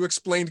detail and you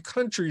explained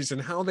countries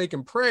and how they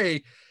can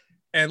pray.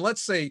 And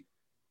let's say,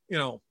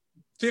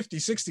 50,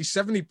 60,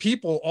 70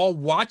 people all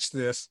watch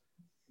this.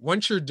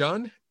 Once you're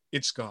done,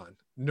 it's gone.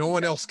 No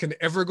one else can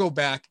ever go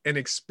back and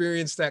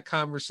experience that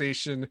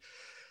conversation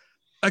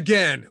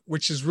again,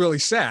 which is really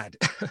sad.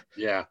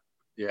 Yeah.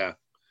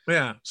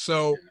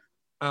 So,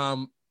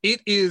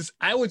 it is,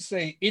 I would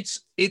say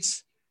it's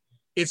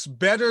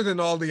better than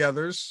all the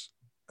others,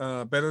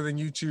 better than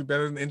YouTube,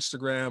 better than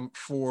Instagram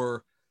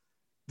for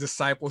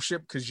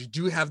discipleship, because you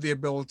do have the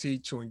ability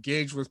to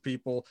engage with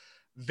people.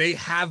 They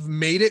have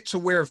made it to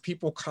where if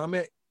people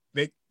comment,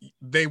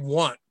 they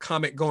want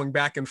comment going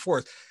back and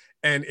forth.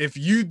 And if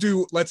you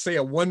do, let's say,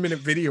 a 1-minute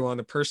video on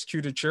the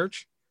persecuted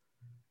church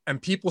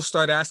and people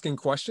start asking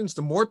questions,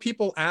 the more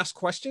people ask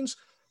questions,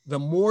 the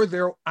more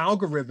their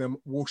algorithm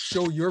will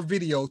show your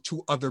video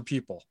to other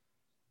people.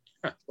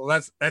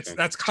 Well,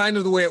 that's kind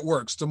of the way it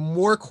works. The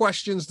more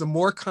questions, the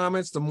more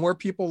comments, the more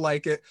people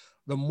like it,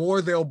 the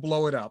more they'll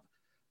blow it up.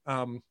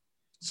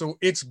 So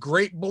it's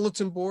great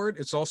bulletin board.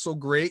 It's also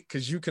great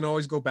because you can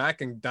always go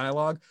back and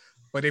dialogue.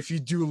 But if you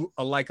do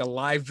a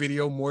live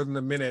video more than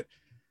a minute,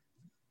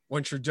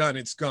 once you're done,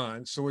 it's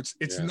gone. So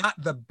it's not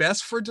the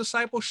best for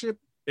discipleship.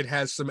 It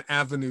has some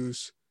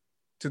avenues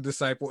to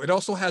disciple. It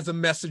also has a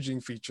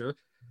messaging feature,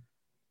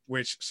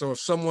 so if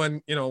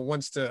someone,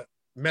 wants to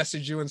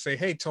message you and say,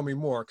 hey, tell me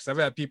more, because I've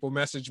had people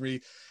message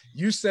me,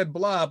 you said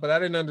blah, but I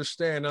didn't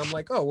understand. I'm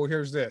like, oh, well,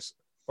 here's this.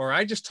 Or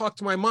I just talked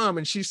to my mom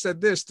and she said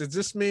this. Does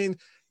this mean,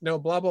 blah,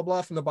 blah,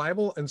 blah from the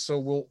Bible? And so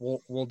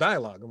we'll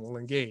dialogue and we'll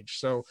engage.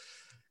 So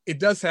it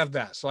does have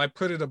that. So I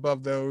put it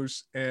above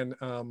those, and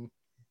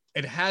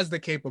it has the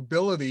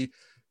capability,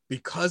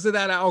 because of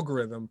that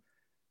algorithm,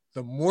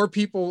 the more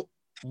people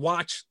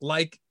watch,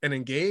 like, and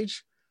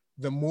engage,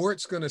 the more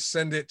it's going to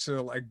send it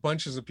to like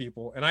bunches of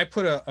people. And I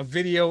put a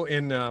video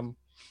in,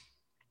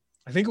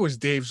 I think it was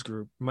Dave's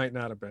group, might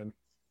not have been,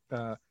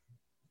 the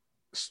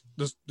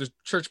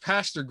church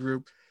pastor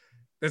group,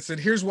 that said,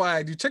 here's why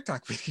I do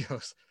TikTok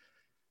videos.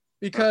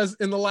 Because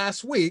in the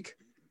last week,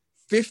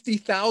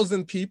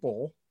 50,000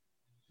 people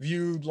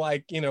viewed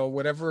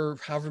however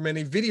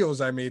many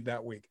videos I made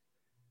that week.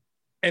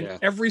 And Yeah.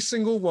 every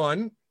single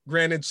one,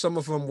 granted, some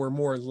of them were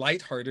more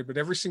lighthearted, but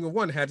every single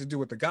one had to do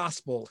with the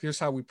gospel. Here's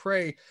how we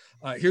pray.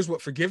 Here's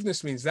what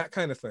forgiveness means, that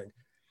kind of thing.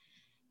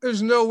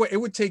 There's no way, it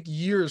would take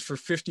years for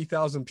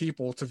 50,000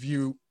 people to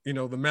view, you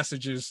know, the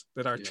messages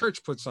that our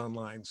church puts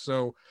online.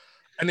 So,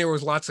 and there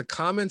was lots of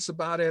comments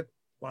about it,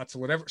 lots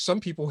of whatever. Some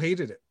people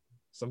hated it.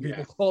 Some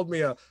people called me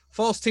a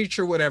false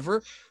teacher,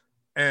 whatever.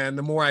 And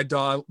the more I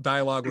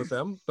dialogue with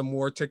them, the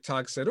more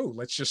TikTok said, oh,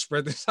 let's just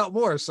spread this out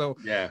more. So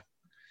yeah.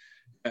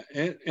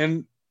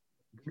 And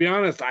to be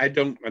honest, I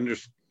don't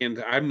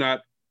understand. I'm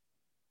not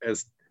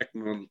as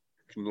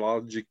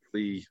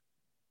technologically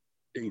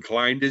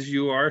inclined as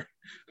you are.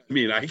 I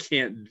mean, I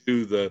can't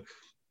do the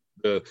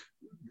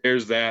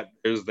there's that,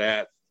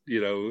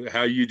 you know,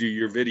 how you do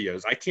your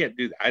videos. I can't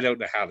do that. I don't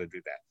know how to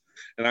do that.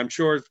 And I'm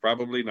sure it's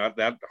probably not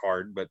that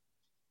hard, but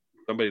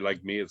somebody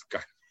like me, it's,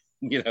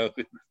 you know,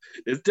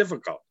 it's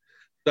difficult.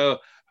 So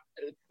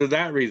for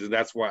that reason,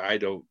 that's why I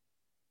don't,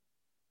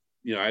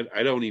 you know,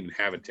 I don't even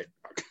have a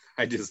TikTok.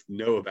 I just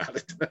know about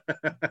it.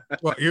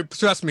 Well,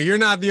 trust me, you're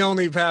not the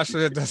only pastor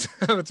that doesn't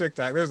have a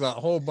TikTok. There's a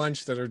whole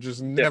bunch that are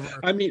just never. Yeah,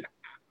 I mean,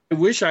 I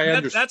wish I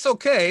understood. That's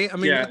okay. I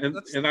mean, yeah,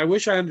 and I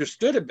wish I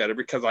understood it better,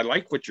 because I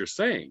like what you're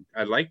saying.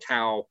 I like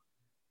how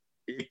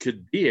it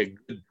could be a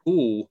good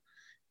tool,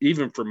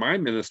 even for my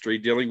ministry,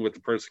 dealing with the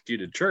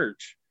persecuted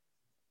church,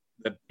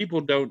 that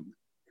people don't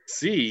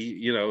see,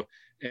 you know,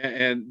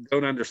 and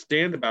don't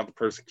understand about the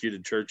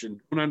persecuted church, and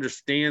don't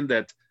understand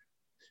that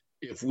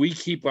if we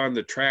keep on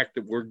the track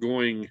that we're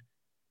going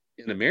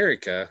in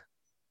America,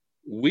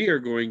 we are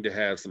going to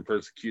have some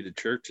persecuted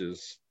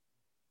churches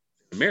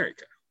in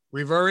America.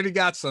 We've already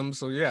got some,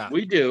 so yeah.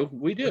 We do.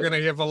 We're going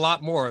to have a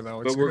lot more,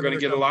 though. But we're going to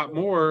get a lot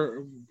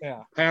more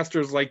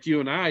pastors like you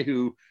and I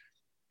who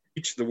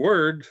teach the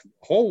word,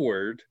 the whole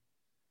word.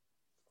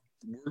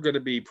 We're going to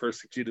be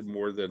persecuted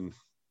more than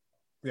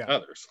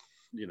others,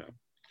 you know.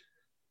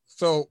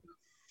 So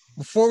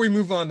before we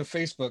move on to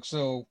Facebook,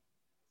 so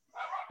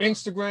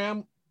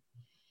Instagram,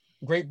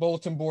 great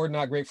bulletin board,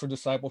 not great for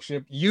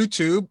discipleship.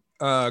 YouTube,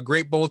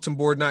 great bulletin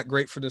board, not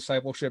great for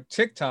discipleship.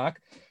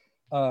 TikTok,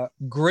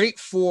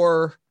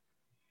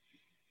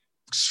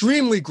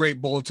 extremely great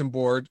bulletin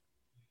board,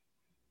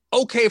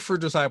 okay for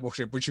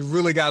discipleship, but you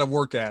really got to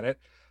work at it.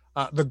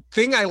 The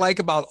thing I like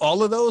about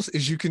all of those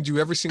is you can do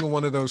every single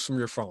one of those from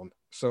your phone.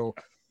 So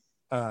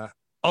all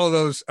of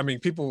those, I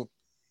mean,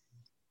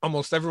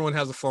 almost everyone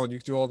has a phone. You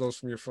can do all those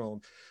from your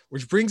phone,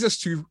 which brings us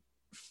to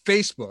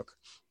Facebook.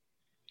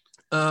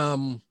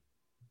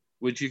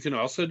 Which you can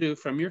also do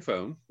from your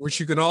phone.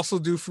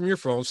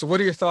 So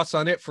what are your thoughts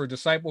on it for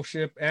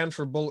discipleship and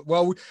for bullet?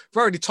 Well, we've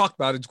already talked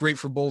about it. It's great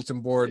for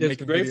bulletin board.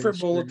 It's great for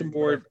bulletin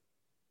board.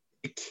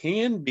 It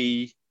can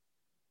be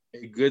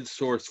a good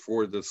source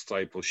for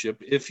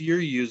discipleship if you're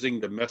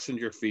using the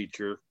messenger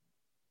feature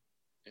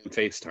and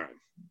FaceTime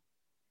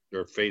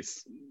or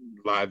Face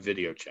live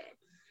video chat,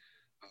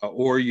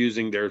 or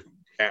using their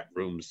chat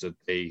rooms that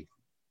they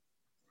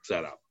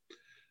set up.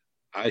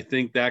 I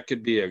think that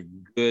could be a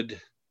good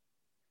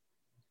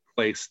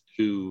place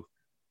to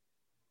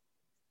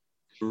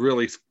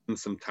really spend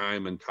some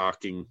time and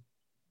talking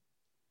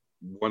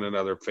one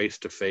another face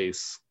to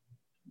face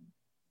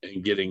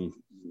and getting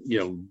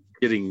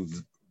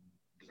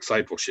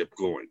discipleship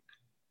going.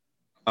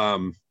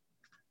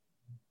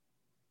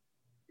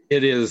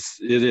 It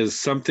is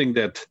something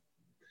that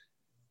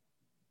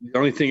the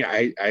only thing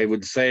I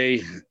would say,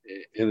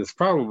 and it's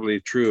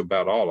probably true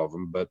about all of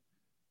them, but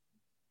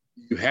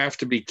you have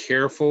to be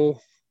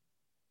careful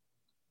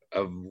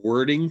of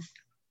wording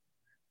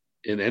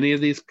in any of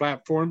these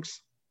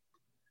platforms,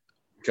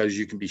 because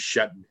you can be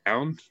shut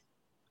down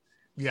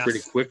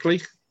pretty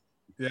quickly.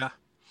 Yeah.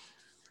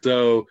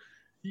 So,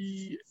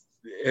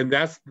 and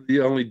that's the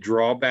only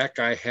drawback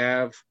I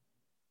have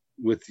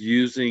with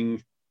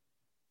using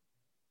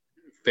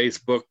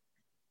Facebook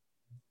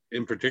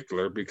in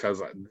particular,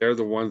 because they're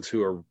the ones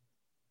who are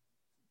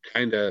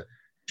kind of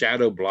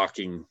shadow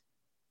blocking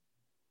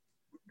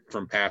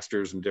from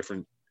pastors and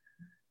different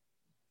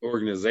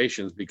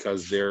organizations,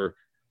 because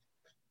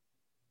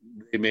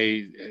they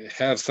may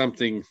have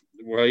something.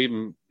 Well,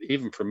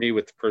 even for me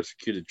with the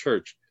persecuted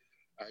church,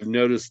 I've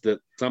noticed that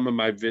some of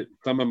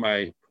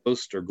my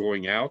posts are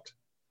going out.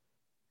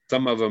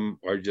 Some of them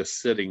are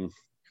just sitting.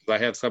 I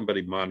had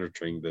somebody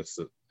monitoring this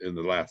in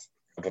the last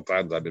couple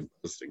times I've been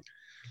posting,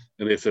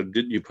 and they said,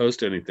 "Didn't you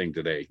post anything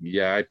today?"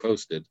 Yeah, I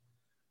posted,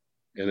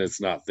 and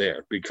it's not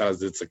there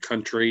because it's a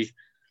country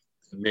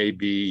that may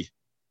be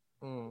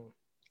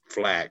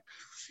flagged,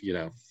 you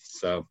know.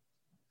 So,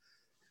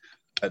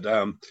 but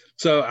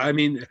so I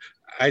mean,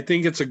 I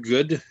think it's a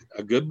good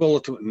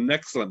bulletin, an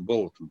excellent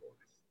bulletin board.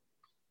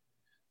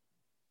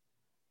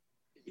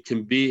 It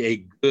can be a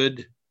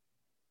good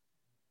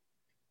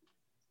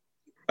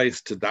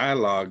place to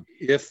dialogue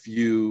if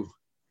you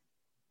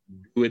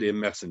do it in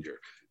Messenger.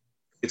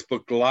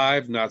 Facebook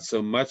Live, not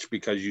so much,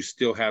 because you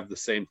still have the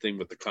same thing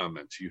with the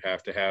comments. You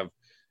have to have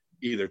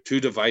either two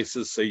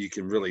devices so you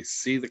can really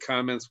see the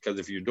comments, because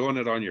if you're doing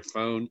it on your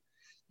phone,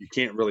 you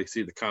can't really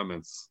see the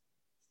comments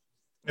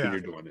when you're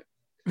doing it.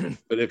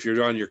 But if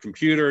you're on your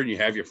computer and you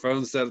have your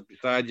phone set up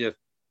beside you,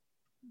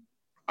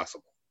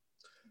 possible.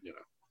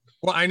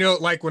 Well, I know,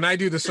 like when I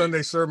do the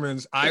Sunday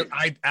sermons,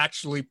 I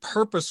actually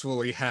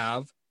purposefully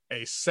have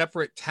a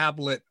separate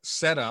tablet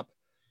set up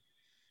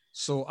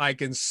so I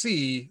can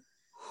see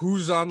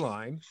who's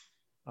online,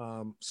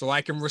 so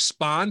I can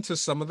respond to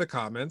some of the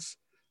comments.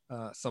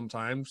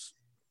 Sometimes,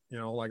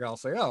 like I'll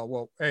say, oh,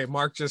 well, hey,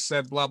 Mark just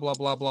said blah, blah,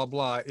 blah, blah,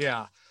 blah.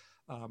 Yeah.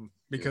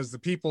 Because the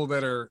people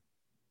that are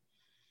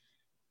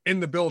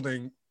in the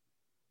building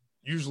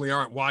usually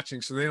aren't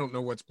watching, so they don't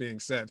know what's being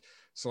said.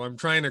 So I'm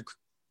trying to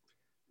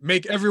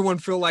make everyone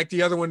feel like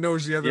the other one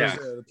knows the other is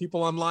there. The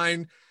people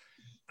online,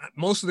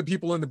 most of the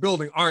people in the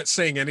building aren't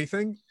saying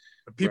anything.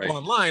 The people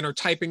online are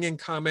typing in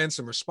comments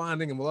and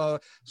responding and blah.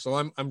 So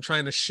I'm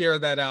trying to share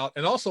that out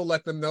and also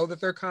let them know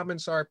that their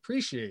comments are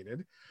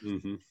appreciated.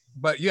 Mm-hmm.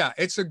 But yeah,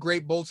 it's a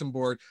great bulletin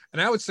board.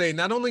 And I would say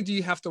not only do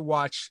you have to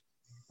watch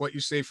what you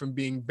say from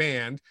being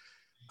banned,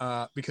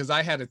 because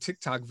I had a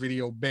TikTok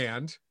video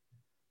banned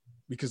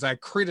because I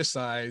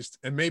criticized,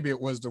 and maybe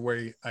it was the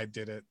way I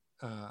did it.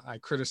 I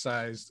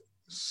criticized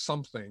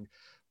something,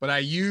 but I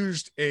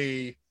used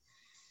a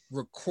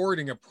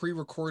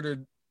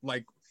pre-recorded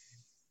like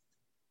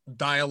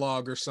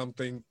dialogue or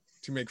something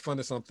to make fun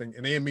of something,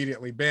 and they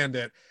immediately banned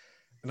it,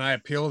 and I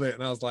appealed it,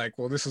 and I was like,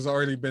 well, this has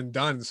already been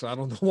done, so I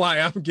don't know why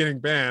I'm getting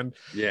banned.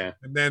 Yeah.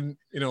 And then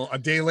a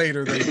day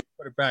later they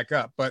put it back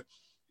up. But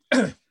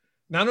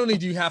not only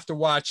do you have to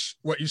watch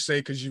what you say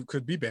because you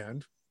could be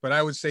banned, but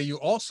I would say you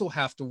also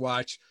have to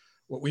watch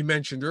what we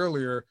mentioned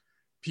earlier,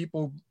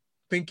 people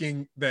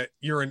thinking that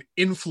you're an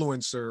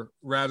influencer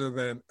rather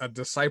than a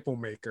disciple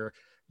maker,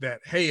 that,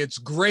 hey, it's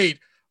great,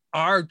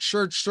 our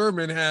church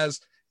sermon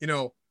has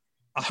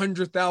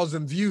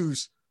 100,000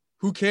 views.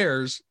 Who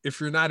cares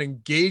if you're not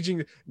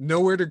engaging?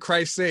 Nowhere did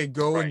Christ say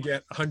go and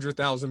get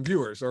 100,000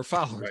 viewers or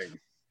followers. Right.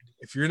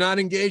 If you're not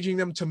engaging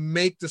them to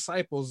make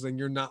disciples, then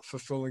you're not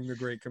fulfilling the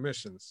Great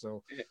Commission.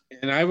 So,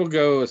 and I will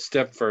go a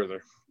step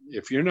further.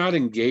 If you're not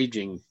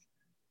engaging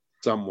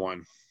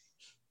someone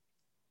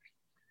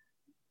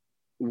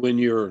when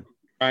you're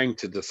trying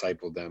to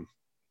disciple them,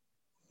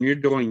 you're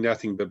doing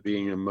nothing but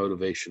being a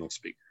motivational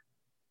speaker.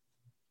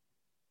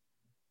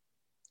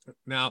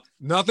 Now,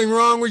 nothing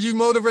wrong with you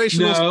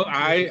motivational. No,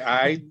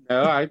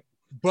 I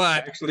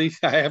but actually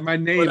I have my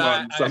name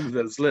on some of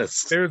those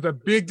lists. There's a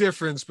big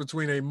difference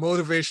between a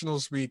motivational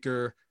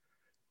speaker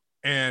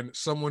and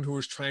someone who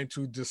is trying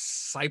to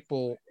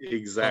disciple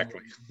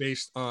exactly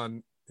based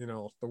on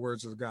the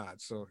words of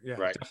God. So yeah,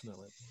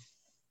 definitely.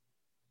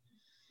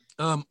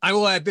 I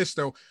will add this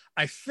though.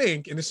 I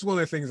think, and this is one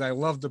of the things I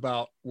loved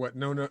about what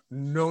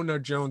Nona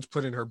Jones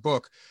put in her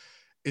book,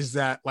 is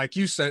that, like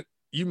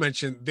you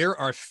mentioned, there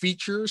are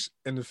features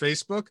in the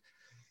Facebook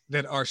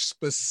that are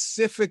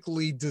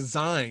specifically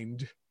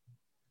designed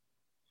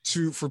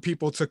for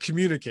people to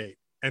communicate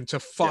and to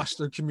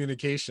foster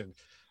communication.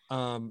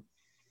 The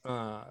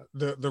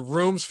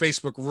rooms,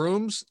 Facebook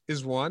rooms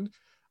is one.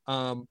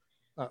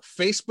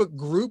 Facebook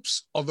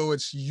groups, although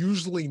it's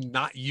usually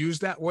not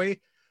used that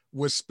way,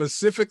 was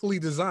specifically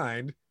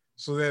designed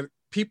so that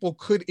people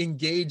could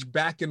engage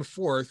back and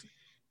forth,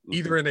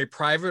 either in a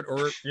private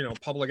or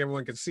public,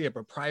 everyone can see it,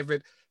 but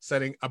private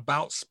setting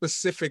about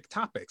specific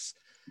topics.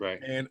 Right.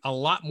 And a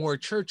lot more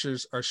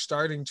churches are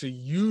starting to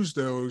use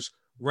those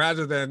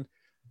rather than,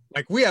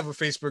 like, we have a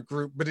Facebook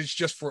group, but it's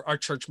just for our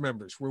church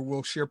members where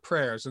we'll share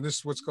prayers and this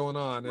is what's going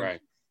on. And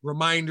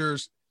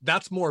reminders.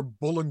 That's more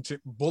bulletin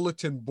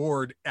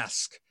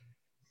board-esque.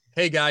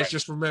 Hey guys,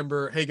 just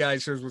remember, hey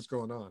guys, here's what's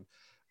going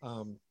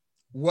on.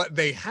 What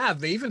they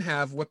even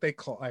have what they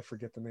call, I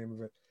forget the name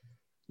of it,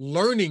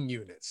 learning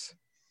units.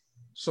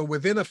 So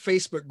within a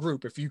Facebook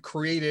group, if you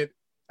create it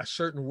a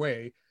certain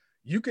way,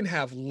 you can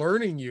have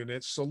learning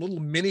units, so little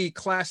mini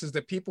classes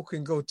that people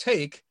can go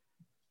take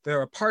that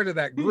are a part of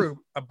that group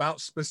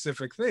about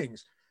specific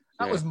things.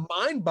 That was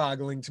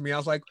mind-boggling to me. I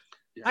was like,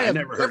 I have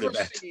never heard of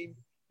that. Seen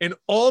in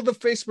all the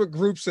Facebook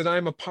groups that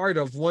I'm a part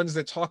of, ones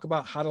that talk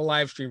about how to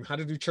live stream, how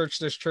to do church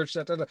this, church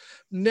that,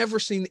 never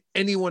seen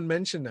anyone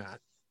mention that.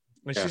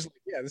 And she's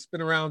like, yeah, this has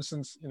been around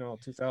since,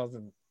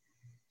 2000.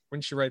 When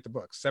did she write the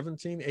book?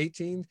 17,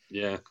 18?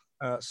 Yeah.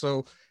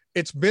 So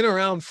it's been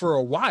around for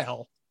a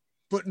while,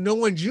 but no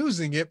one's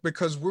using it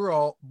because we're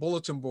all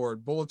bulletin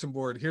board.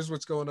 Here's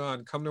what's going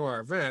on. Come to our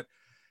event,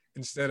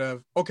 instead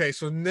of, okay,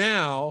 so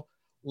now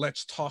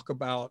let's talk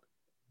about,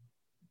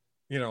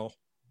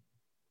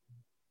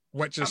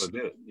 what just, how to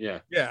do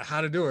it.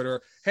 How to do it.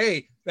 Or,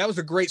 hey, that was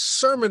a great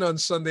sermon on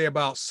Sunday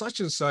about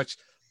such and such.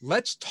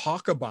 Let's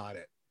talk about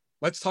it.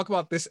 Let's talk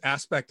about this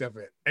aspect of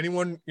it.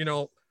 Anyone,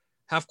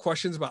 have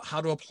questions about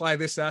how to apply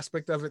this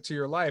aspect of it to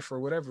your life or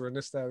whatever, and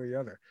this, that, or the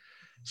other.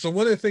 So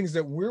one of the things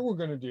that we're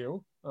going to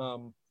do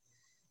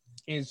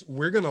is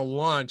we're going to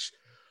launch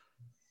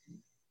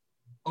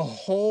a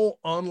whole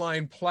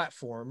online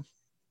platform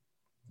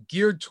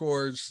geared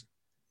towards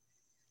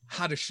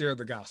how to share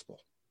the gospel.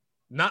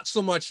 Not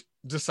so much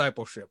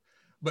discipleship,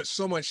 but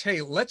so much, hey,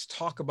 let's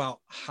talk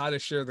about how to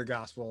share the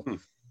gospel.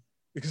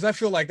 Because I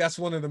feel like that's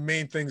one of the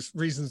main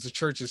reasons the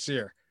church is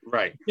here.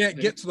 Right. You can't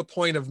get to the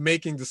point of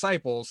making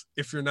disciples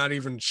if you're not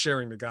even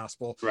sharing the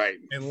gospel. Right.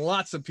 And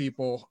lots of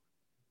people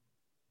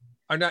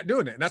are not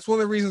doing it. And that's one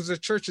of the reasons the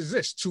church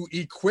exists, to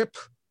equip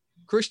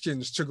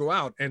Christians to go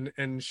out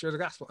and share the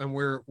gospel. And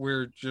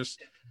we're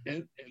just,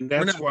 and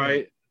that's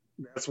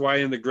why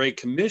in the Great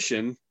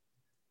Commission,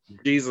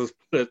 Jesus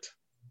put it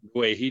the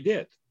way he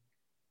did.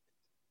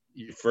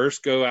 You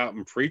first go out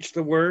and preach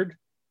the word,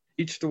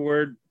 teach the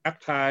word,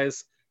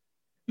 baptize,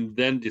 and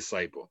then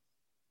disciple.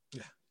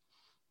 Yeah.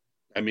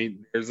 I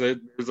mean, there's a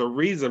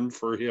reason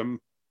for him,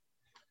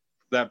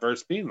 that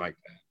verse being like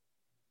that.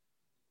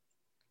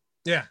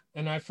 Yeah.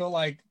 And I feel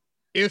like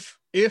if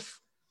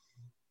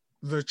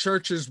the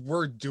churches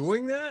were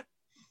doing that,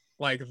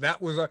 like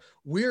that was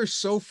we're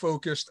so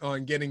focused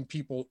on getting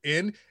people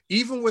in,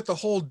 even with the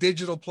whole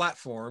digital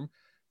platform,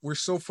 we're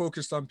so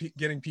focused on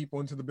getting people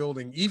into the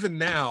building, even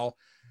now.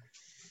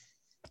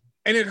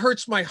 And it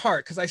hurts my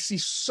heart because I see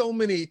so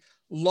many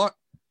large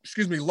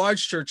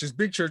churches,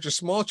 big churches,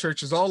 small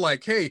churches, all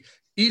like, hey,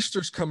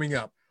 Easter's coming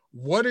up.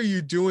 What are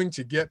you doing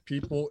to get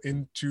people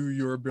into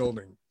your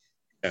building?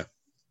 Yeah.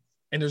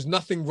 And there's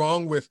nothing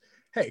wrong with,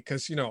 hey,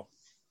 because,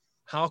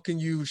 how can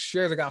you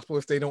share the gospel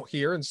if they don't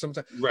hear? And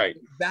sometimes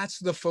that's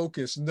the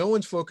focus. No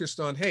one's focused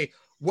on, hey,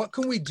 what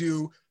can we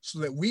do so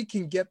that we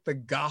can get the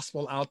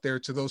gospel out there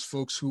to those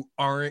folks who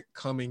aren't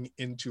coming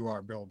into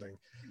our building?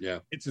 Yeah.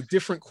 It's a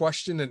different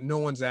question that no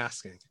one's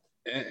asking.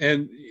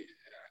 And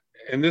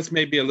this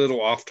may be a little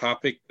off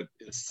topic, but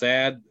it's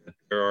sad that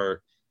there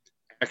are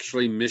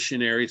actually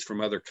missionaries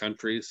from other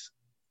countries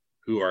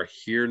who are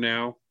here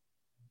now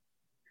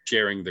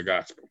sharing the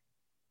gospel.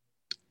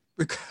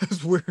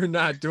 Because we're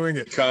not doing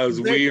it.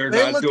 Because we are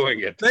not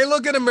doing it. They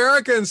look at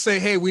America and say,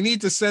 hey, we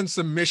need to send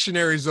some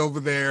missionaries over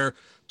there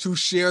to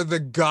share the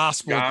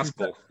gospel.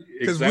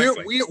 Because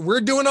exactly. we're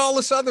doing all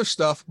this other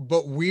stuff,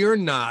 but we're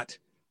not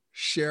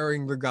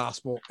sharing the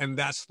gospel. And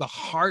that's the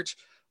heart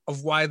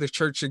of why the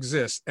church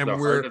exists.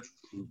 And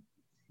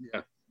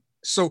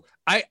So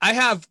I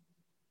have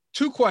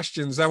two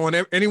questions. I want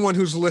anyone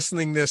who's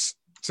listening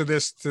to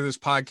this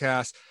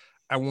podcast,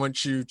 I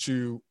want you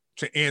to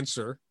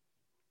answer.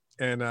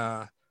 And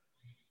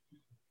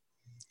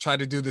try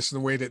to do this in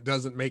a way that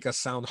doesn't make us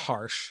sound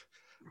harsh.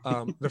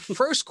 The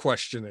first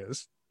question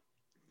is,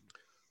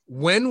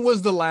 when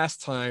was the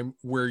last time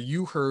where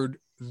you heard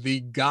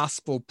the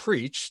gospel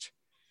preached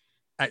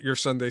at your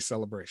Sunday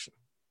celebration?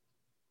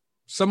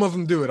 Some of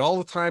them do it all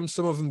the time.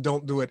 Some of them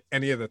don't do it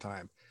any of the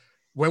time.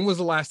 When was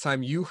the last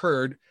time you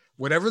heard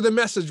whatever the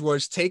message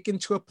was taken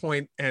to a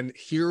point and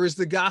here is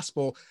the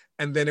gospel,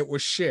 and then it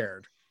was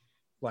shared?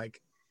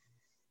 Like,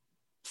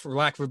 for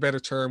lack of a better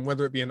term,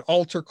 whether it be an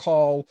altar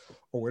call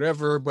or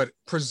whatever, but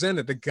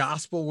presented, the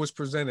gospel was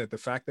presented. The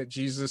fact that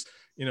Jesus,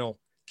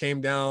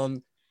 came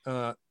down,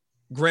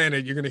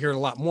 granted, you're going to hear it a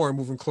lot more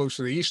moving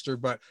closer to Easter,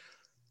 but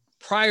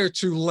prior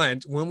to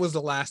Lent, when was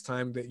the last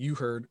time that you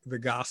heard the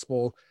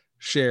gospel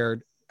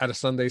shared at a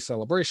Sunday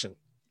celebration?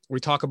 We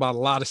talk about a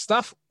lot of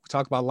stuff. We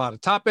talk about a lot of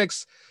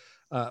topics.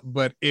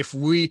 But if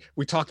we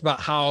talked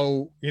about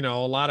how, a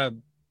lot of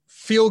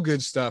feel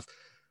good stuff,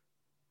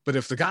 but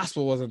if the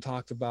gospel wasn't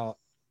talked about,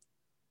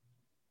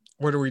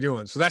 what are we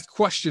doing? So that's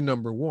question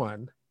number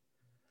one.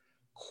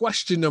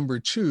 Question number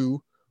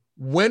two,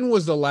 when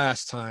was the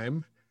last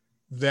time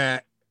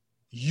that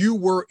you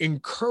were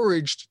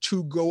encouraged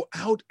to go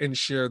out and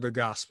share the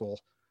gospel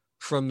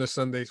from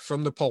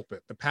the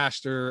pulpit? The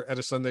pastor at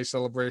a Sunday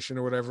celebration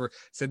or whatever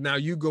said, now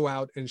you go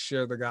out and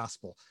share the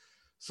gospel.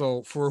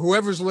 So for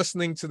whoever's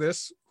listening to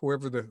this,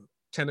 whoever the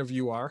 10 of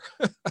you are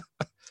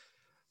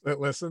that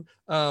listen,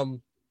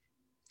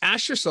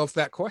 ask yourself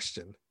that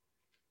question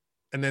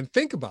and then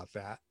think about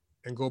that.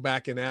 And go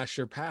back and ask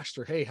your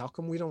pastor, hey, how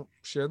come we don't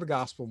share the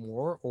gospel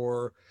more?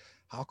 Or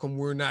how come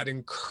we're not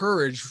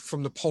encouraged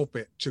from the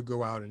pulpit to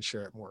go out and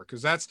share it more?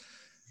 Because that's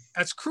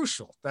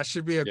crucial. That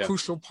should be a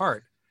crucial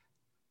part.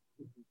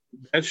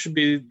 That should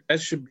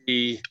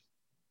be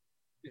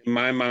in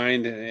my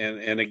mind.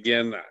 And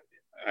again,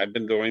 I've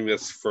been doing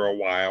this for a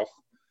while.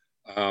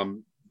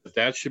 But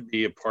that should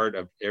be a part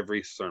of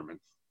every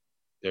sermon.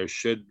 There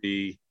should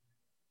be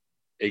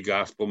a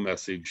gospel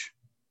message.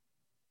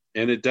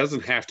 And it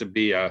doesn't have to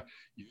be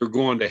you're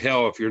going to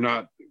hell if you're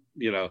not,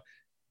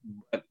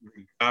 but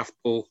the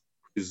gospel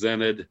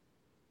presented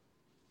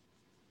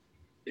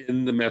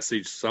in the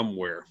message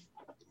somewhere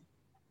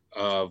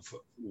of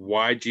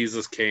why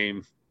Jesus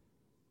came,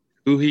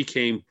 who he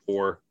came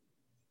for,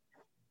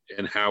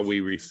 and how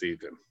we receive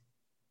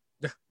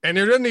him. And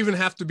there doesn't even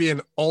have to be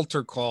an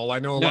altar call. I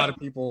know a lot of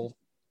people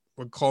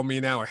would call me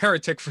now a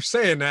heretic for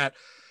saying that,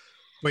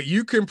 but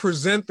you can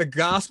present the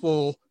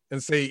gospel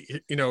and say,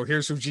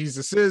 here's who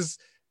Jesus is.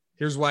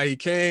 Here's why he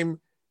came.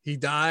 He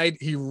died.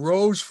 He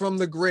rose from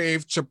the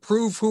grave to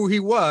prove who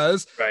he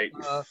was. Right.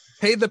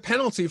 Paid the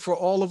penalty for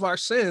all of our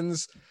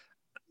sins.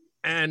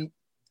 And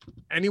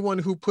anyone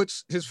who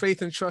puts his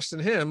faith and trust in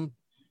him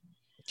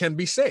can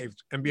be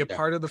saved and be a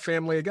part of the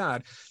family of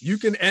God. You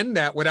can end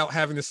that without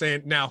having to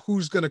say, now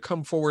who's going to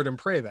come forward and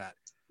pray that?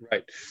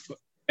 Right.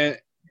 And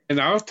And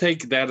I'll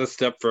take that a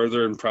step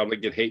further and probably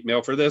get hate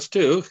mail for this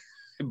too,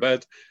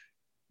 but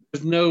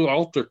there's no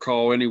altar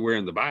call anywhere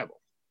in the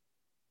Bible.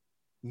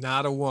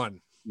 Not a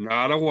one.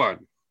 Not a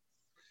one.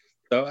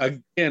 So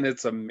again,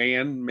 it's a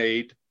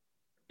man-made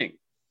thing.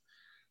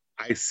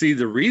 I see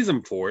the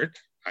reason for it.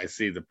 I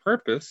see the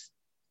purpose,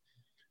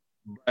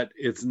 but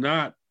it's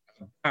not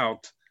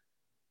about,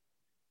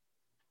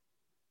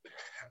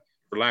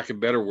 for lack of a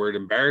better word,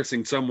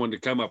 embarrassing someone to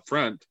come up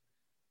front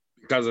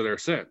because of their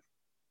sin.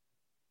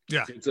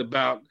 Yeah. It's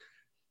about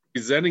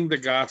presenting the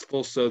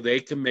gospel so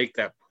they can make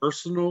that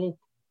personal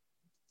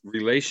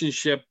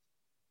relationship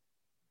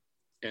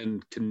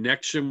and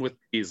connection with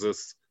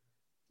Jesus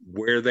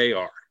where they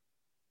are.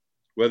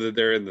 Whether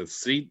they're in the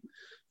seat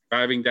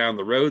driving down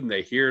the road and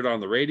they hear it on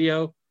the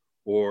radio,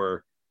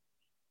 or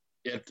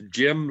at the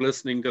gym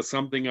listening to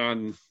something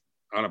on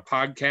a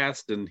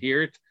podcast and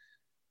hear it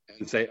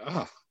and say,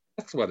 oh,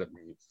 that's what it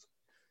means.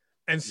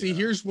 And see,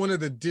 here's one of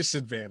the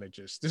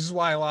disadvantages. This is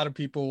why a lot of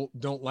people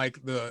don't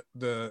like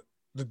the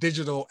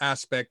digital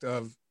aspect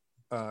of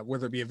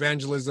whether it be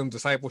evangelism,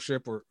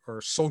 discipleship,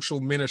 or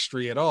social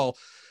ministry at all,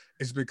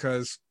 is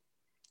because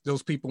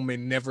those people may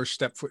never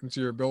step foot into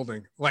your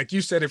building. Like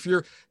you said, if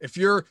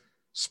you're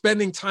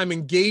spending time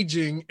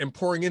engaging and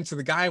pouring into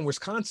the guy in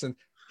Wisconsin,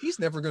 he's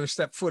never going to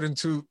step foot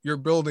into your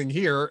building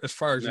here, as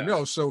far as you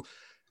know. So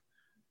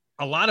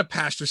a lot of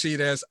pastors see it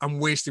as, I'm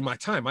wasting my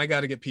time. I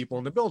got to get people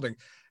in the building.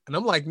 And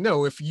I'm like,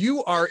 no, if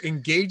you are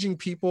engaging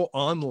people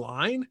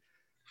online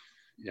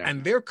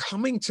and they're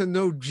coming to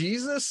know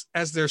Jesus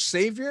as their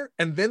savior,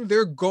 and then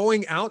they're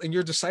going out and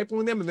you're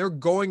discipling them and they're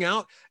going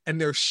out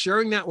and they're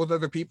sharing that with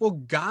other people,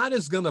 God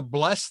is going to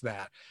bless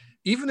that,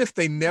 even if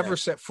they never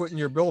set foot in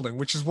your building,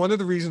 which is one of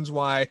the reasons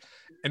why,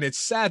 and it's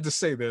sad to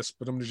say this,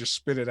 but I'm going to just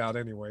spit it out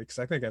anyway, because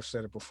I think I've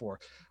said it before.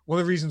 One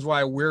of the reasons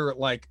why we're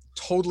like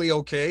totally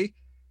okay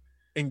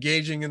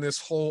engaging in this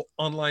whole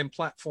online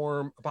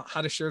platform about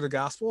how to share the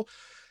gospel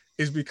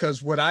is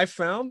because what I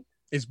found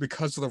is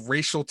because of the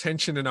racial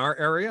tension in our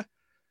area.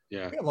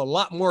 Yeah. We have a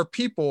lot more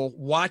people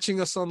watching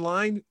us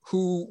online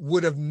who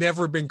would have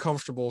never been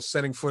comfortable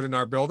setting foot in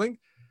our building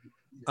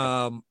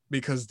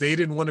because they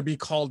didn't want to be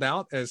called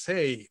out as,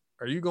 hey,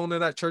 are you going to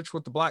that church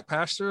with the black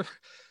pastor?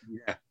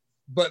 Yeah.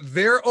 But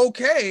they're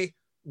okay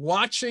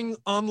watching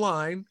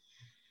online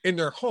in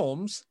their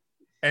homes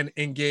and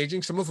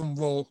engaging. Some of them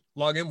will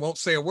log in, won't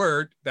say a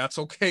word. That's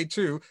okay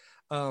too.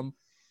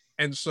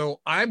 And so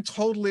I'm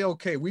totally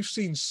okay. We've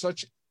seen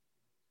such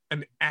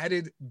an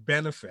added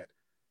benefit.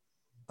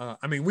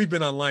 I mean, we've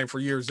been online for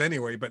years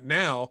anyway, but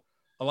now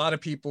a lot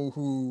of people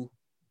who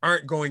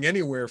aren't going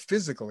anywhere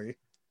physically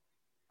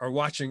are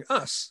watching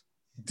us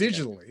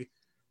digitally. Yeah.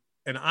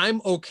 And I'm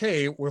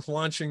okay with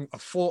launching a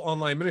full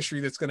online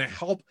ministry that's going to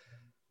help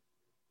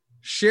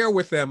share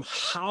with them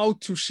how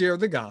to share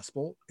the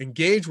gospel,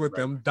 engage with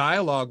them,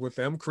 dialogue with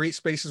them, create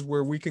spaces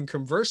where we can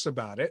converse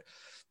about it.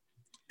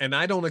 And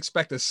I don't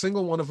expect a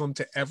single one of them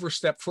to ever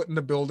step foot in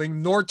the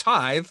building nor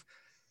tithe.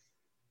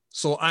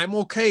 So I'm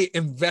okay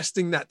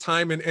investing that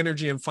time and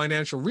energy and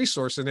financial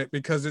resource in it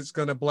because it's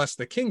going to bless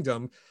the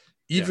kingdom,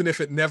 even if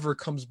it never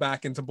comes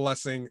back into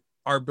blessing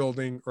our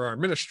building or our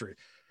ministry.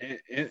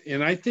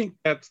 And I think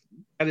that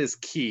is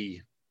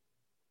key,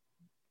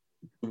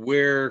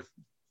 where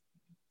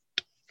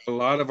a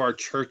lot of our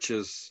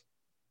churches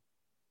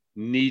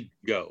need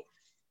to go.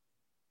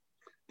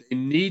 They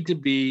need to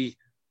be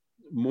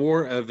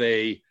more of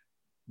a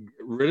get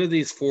rid of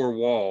these four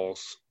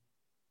walls,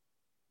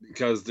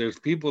 because there's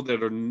people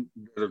that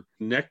are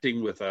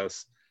connecting with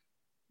us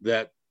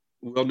that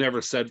will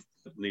never set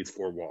foot in these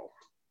four walls.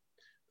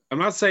 I'm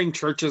not saying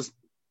church is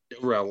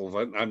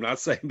irrelevant. I'm not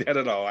saying that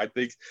at all. I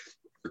think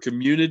for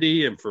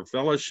community and for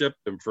fellowship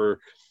and for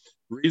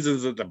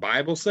reasons that the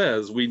Bible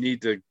says we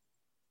need to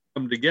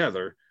come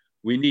together,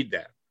 we need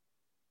that.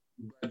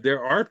 But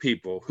there are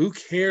people, who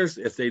cares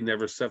if they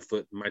never set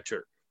foot in my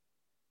church,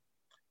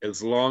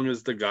 as long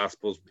as the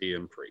gospel's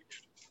being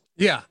preached.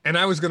 Yeah, and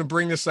I was going to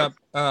bring this up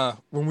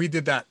when we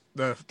did that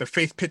the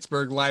Faith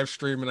Pittsburgh live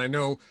stream, and I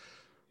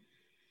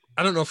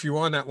don't know if you were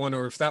on that one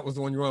or if that was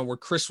the one you were on, where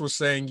Chris was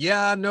saying,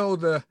 yeah, no,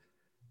 the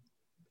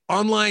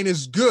online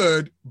is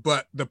good,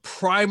 but the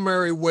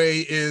primary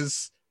way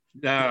is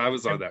I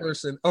was on that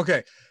person.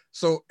 Okay,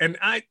 so and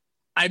I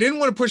didn't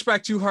want to push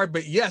back too hard,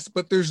 but yes,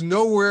 but there's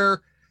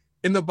nowhere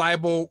in the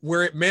Bible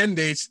where it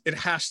mandates it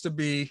has to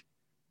be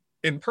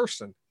in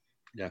person.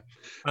 Yeah,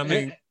 I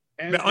mean.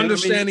 The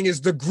understanding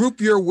is the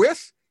group you're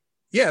with.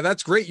 Yeah,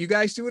 that's great. You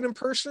guys do it in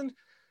person,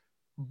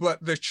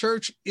 but the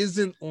church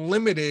isn't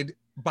limited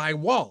by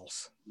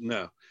walls.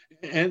 No.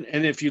 And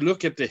if you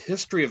look at the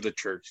history of the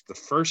church, the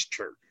first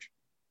church,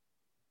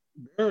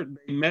 they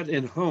met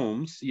in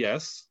homes.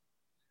 Yes.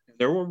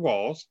 There were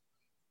walls.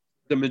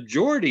 The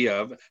majority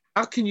of,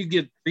 how can you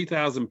get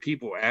 3,000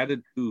 people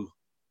added to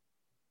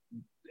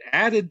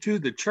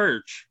the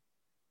church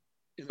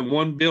in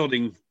one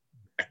building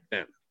back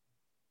then?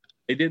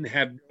 They didn't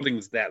have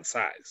buildings that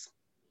size.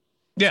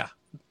 Yeah.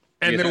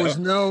 And there was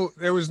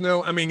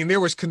no, I mean, and there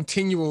was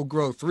continual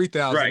growth,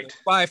 3,000,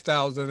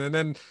 5,000, and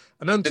then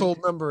an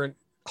untold number, and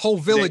whole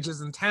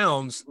villages and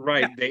towns.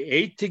 Right. They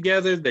ate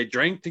together. They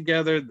drank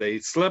together. They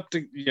slept,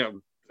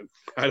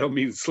 I don't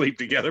mean sleep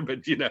together, but,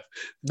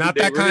 Not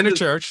that kind of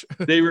church.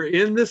 They were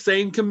in the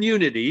same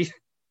community,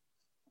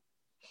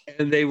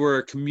 and they were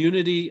a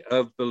community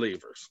of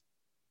believers,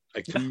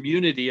 a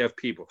community of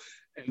people.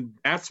 And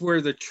that's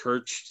where the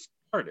church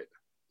started.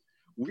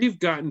 We've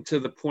gotten to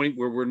the point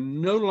where we're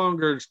no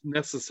longer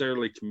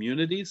necessarily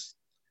communities.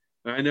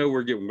 I know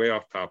we're getting way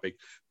off topic,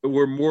 but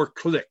we're more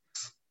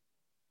cliques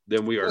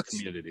than we are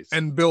communities.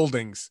 And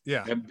buildings.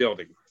 Yeah. And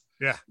buildings.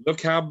 Yeah.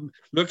 Look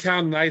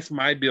how nice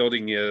my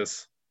building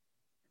is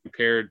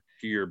compared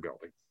to your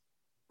building.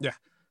 Yeah.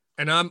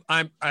 And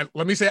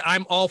let me say,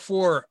 I'm all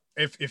for,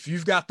 if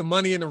you've got the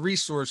money and the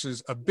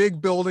resources, a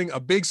big building, a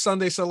big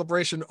Sunday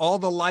celebration, all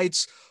the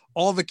lights,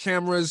 all the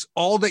cameras,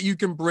 all that you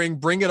can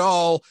bring it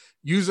all,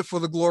 use it for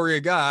the glory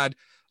of God.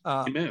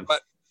 Amen.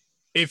 But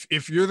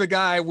if you're the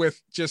guy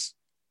with just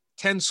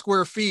 10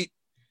 square feet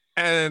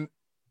and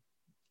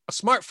a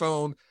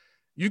smartphone,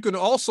 you can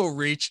also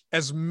reach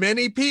as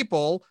many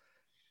people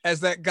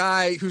as that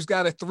guy who's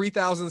got a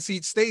 3,000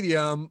 seat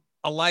stadium,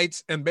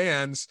 lights and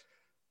bands,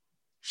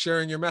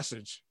 sharing your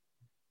message.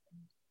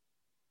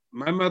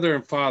 My mother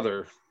and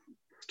father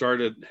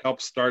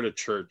helped start a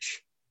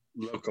church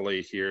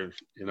locally here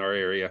in our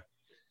area.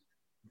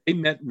 They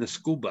met in the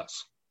school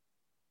bus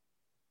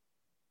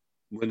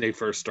when they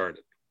first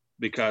started,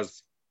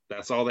 because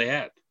that's all they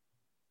had.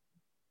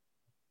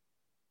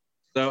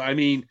 So,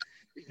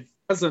 it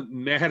doesn't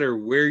matter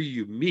where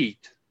you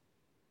meet,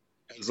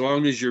 as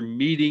long as you're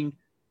meeting,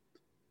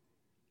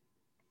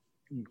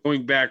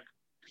 going back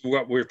to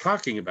what we're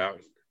talking about,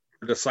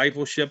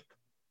 discipleship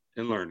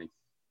and learning.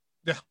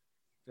 Yeah.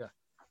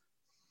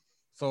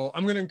 So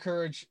I'm going to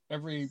encourage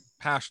every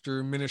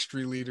pastor,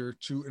 ministry leader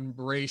to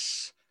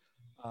embrace,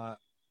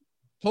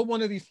 pull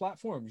one of these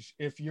platforms.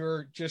 If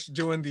you're just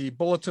doing the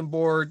bulletin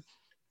board,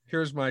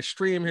 here's my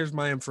stream, here's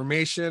my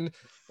information,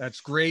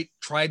 that's great.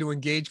 Try to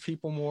engage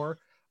people more.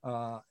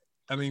 But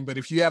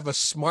if you have a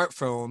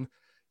smartphone,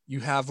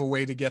 you have a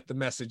way to get the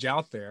message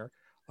out there.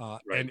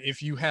 Right. And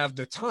if you have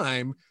the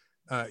time,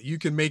 you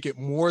can make it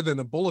more than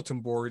a bulletin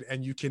board,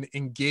 and you can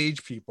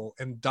engage people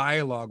and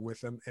dialogue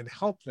with them and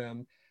help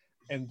them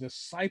and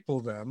disciple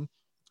them,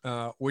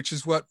 which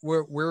is what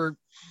we're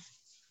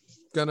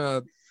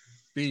gonna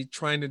be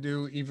trying to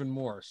do even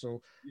more.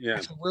 So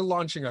we're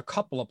launching a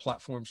couple of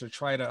platforms to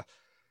try to,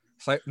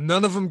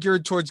 none of them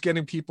geared towards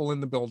getting people in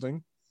the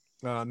building,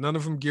 none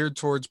of them geared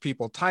towards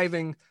people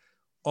tithing,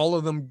 all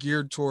of them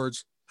geared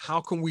towards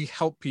how can we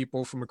help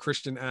people from a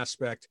Christian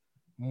aspect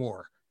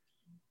more.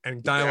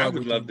 And dialogue. I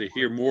would love to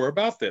hear more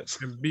about this.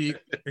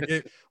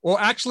 Well,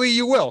 actually,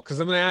 you will, because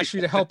I'm going to ask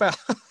you to help out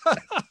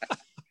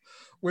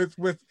with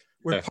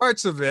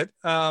parts of it.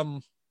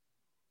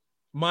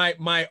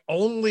 My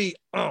only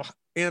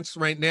answer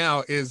right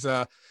now is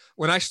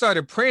when I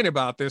started praying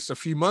about this a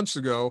few months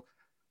ago,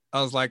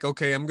 I was like,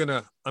 okay, I'm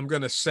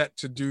gonna set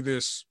to do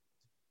this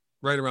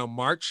right around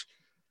March,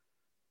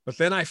 but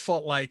then I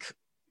felt like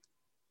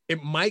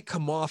it might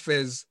come off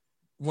as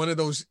one of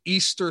those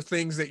Easter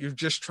things that you're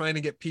just trying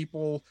to get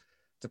people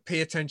to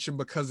pay attention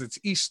because it's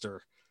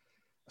Easter.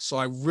 So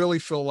I really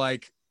feel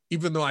like,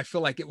 even though I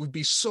feel like it would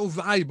be so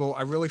valuable,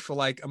 I really feel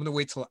like I'm going to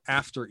wait till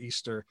after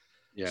Easter,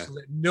 so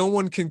that no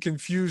one can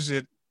confuse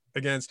it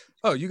against,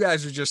 oh, you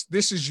guys are just,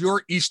 this is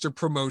your Easter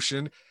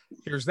promotion.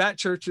 Here's that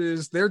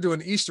churches, they're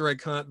doing Easter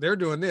egg hunt, they're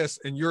doing this,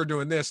 and you're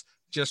doing this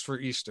just for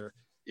Easter.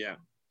 Yeah.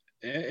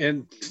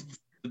 And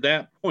to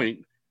that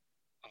point,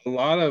 a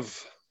lot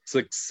of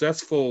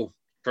successful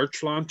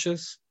church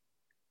launches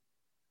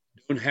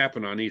don't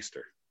happen on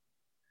Easter.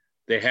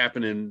 They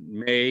happen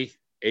in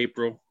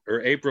April,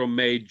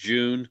 May,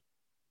 June,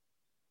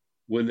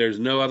 when there's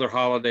no other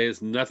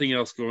holidays, nothing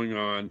else going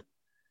on.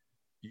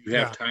 You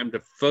have time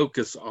to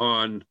focus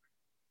on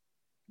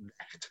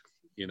that,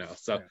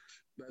 So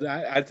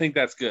I think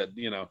that's good,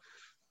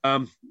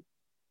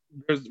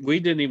 we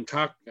didn't even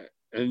talk,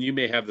 and you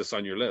may have this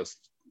on your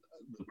list,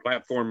 the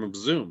platform of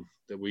Zoom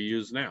that we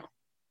use now.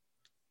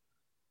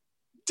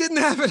 Didn't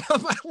have it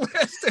on my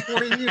list.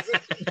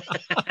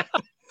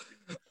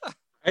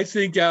 I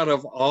think out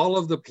of all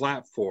of the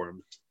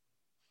platforms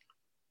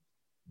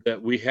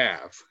that we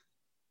have,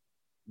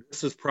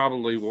 this is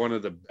probably one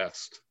of the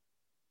best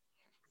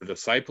for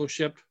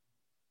discipleship,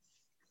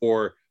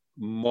 for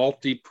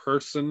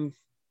multi-person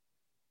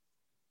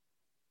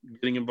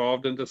getting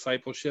involved in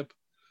discipleship.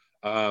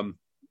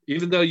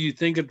 Even though you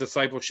think of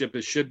discipleship,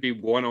 it should be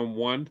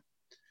one-on-one,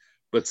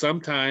 but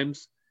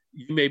sometimes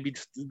you may be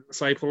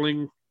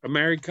discipling a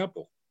married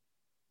couple.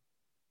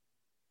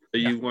 So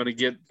you want to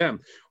get them,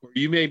 or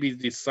you may be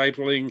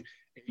discipling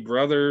a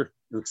brother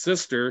and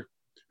sister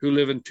who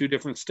live in two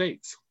different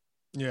states.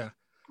 Yeah.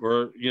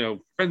 Or,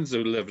 friends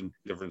who live in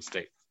different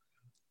states.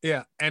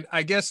 Yeah. And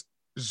I guess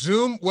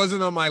Zoom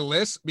wasn't on my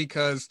list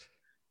because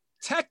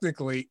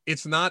technically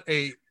it's not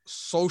a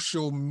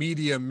social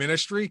media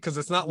ministry, because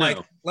it's not like,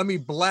 let me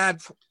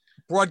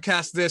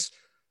broadcast this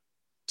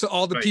to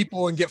all the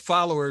people and get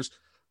followers,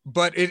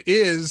 but it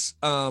is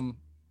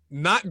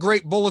not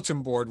great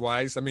bulletin board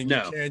wise. I mean,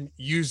 No. you can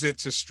use it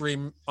to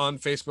stream on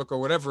Facebook or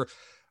whatever,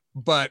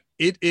 but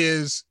it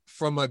is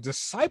from a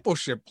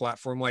discipleship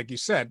platform, like you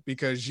said,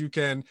 because you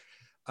can,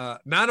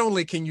 not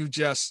only can you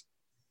just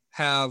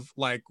have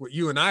like what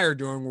you and I are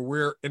doing where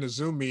we're in a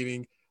Zoom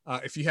meeting,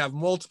 if you have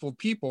multiple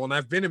people, and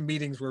I've been in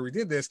meetings where we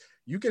did this,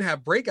 you can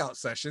have breakout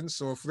sessions.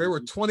 So if there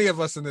were 20 of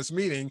us in this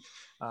meeting,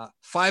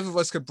 5 of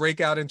us could break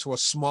out into a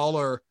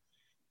smaller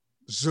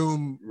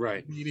Zoom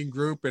meeting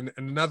group and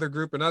another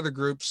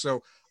group.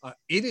 So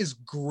it is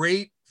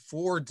great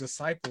for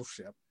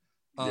discipleship.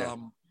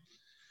 The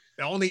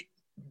only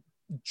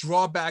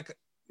drawback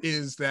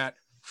is that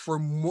for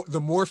the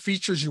more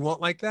features you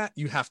want like that,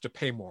 you have to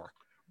pay more.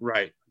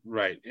 Right.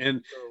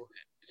 And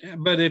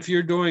but if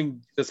you're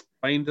doing just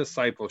plain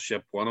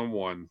discipleship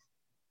one-on-one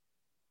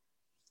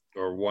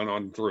or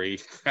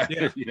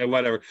 1-on-3,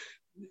 whatever,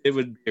 it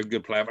would be a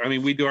good platform. I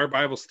mean, we do our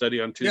Bible study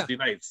on Tuesday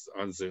nights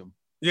on Zoom.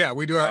 Yeah,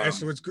 we do.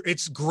 So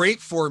it's great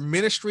for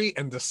ministry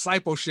and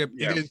discipleship.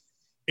 Yeah.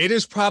 It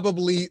is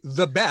probably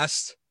the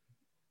best,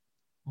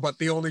 but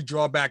the only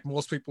drawback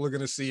most people are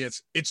going to see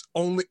it's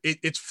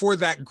for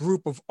that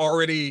group of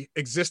already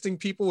existing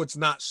people. It's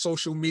not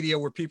social media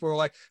where people are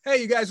like,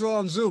 "Hey, you guys are all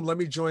on Zoom. Let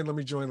me join."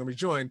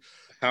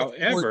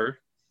 However,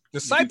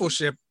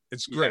 discipleship,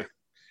 it's great.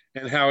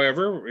 And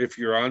however, if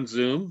you're on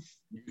Zoom,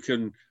 you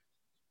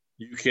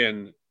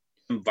can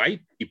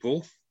invite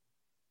people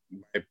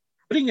by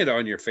putting it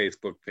on your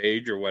Facebook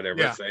page or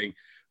whatever, saying,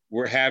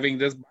 "We're having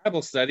this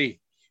Bible study.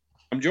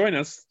 Come join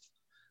us."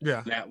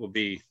 Yeah. That will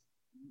be,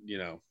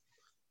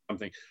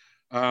 something.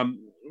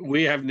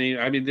 We have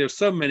there's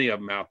so many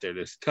of them out there.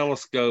 There's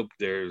Telescope.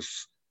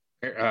 There's,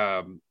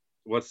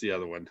 what's the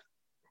other one?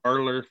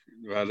 Parlor.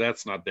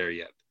 That's not there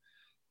yet.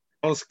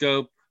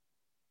 Telescope.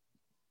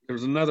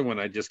 There's another one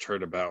I just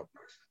heard about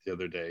the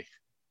other day.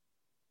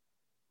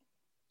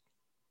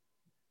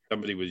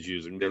 Somebody was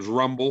using. There's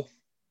Rumble,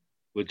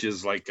 which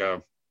is like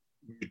a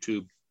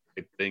YouTube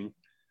type thing.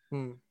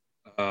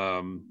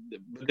 But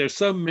there's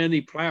so many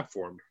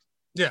platforms.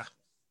 Yeah.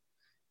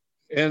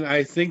 And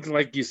I think,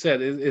 like you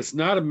said, it's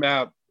not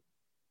about,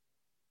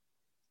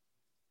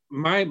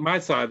 my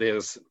thought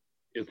is,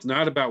 it's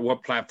not about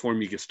what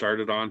platform you get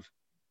started on.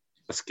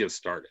 Let's get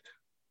started.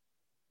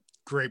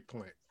 Great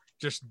point.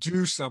 Just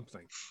do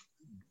something.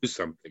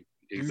 Exactly.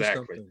 Do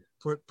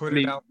something. Put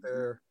it out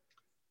there.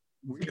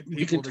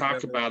 We can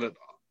talk about it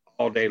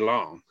all day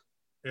long.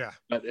 Yeah.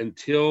 But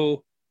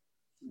until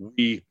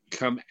we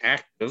become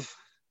active,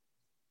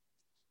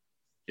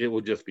 it will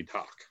just be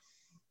talk.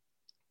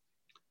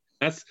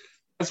 That's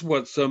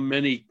what so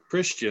many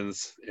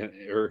Christians,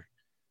 or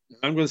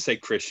I'm going to say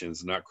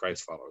Christians, not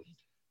Christ followers.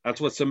 That's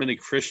what so many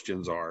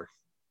Christians are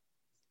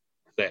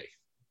today.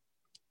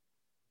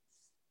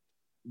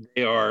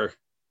 They are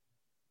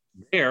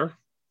there.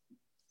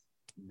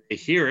 They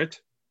hear it.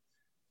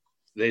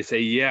 They say,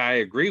 "Yeah, I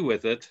agree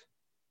with it,"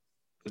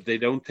 but they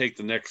don't take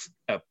the next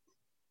step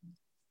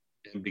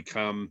and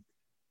become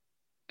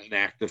an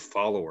active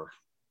follower.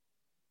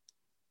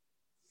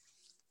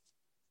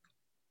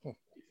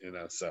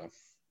 So.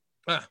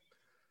 All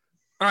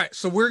right,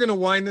 so we're going to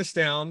wind this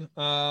down.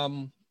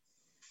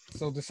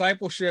 So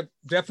discipleship,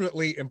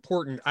 definitely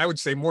important. I would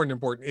say more than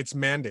important. It's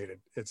mandated.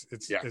 It's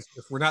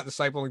if we're not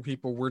discipling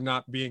people, we're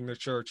not being the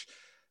church.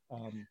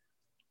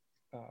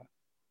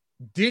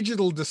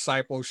 Digital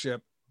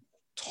discipleship,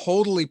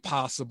 totally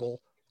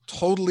possible,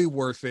 totally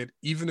worth it,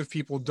 even if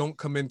people don't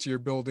come into your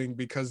building,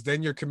 because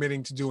then you're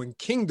committing to doing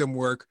kingdom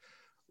work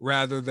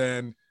rather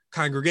than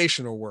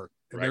congregational work.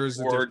 Right.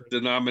 Or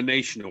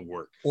denominational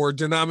work.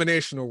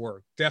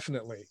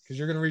 Definitely, because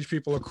you're going to reach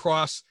people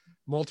across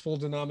multiple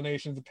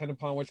denominations, depending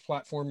upon which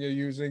platform you're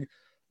using.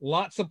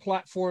 Lots of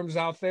platforms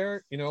out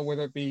there,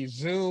 whether it be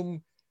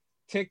Zoom,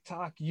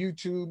 TikTok,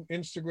 YouTube,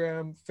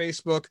 Instagram,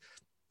 Facebook.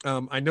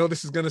 I know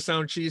this is going to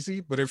sound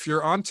cheesy, but if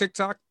you're on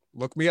TikTok,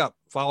 look me up,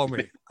 follow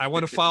me. I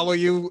want to follow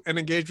you and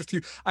engage with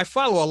you. I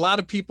follow a lot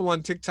of people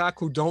on TikTok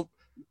who don't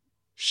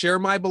share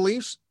my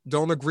beliefs,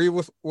 don't agree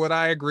with what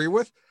I agree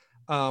with.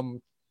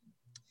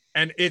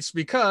 And it's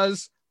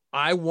because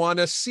I want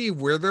to see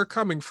where they're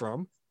coming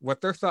from, what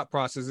their thought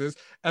process is.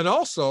 And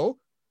also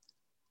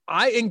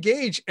I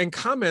engage and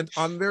comment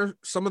on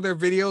some of their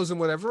videos and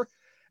whatever,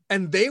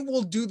 and they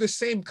will do the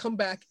same, come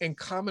back and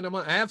comment on.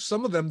 I have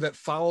some of them that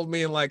followed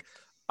me and like,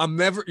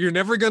 you're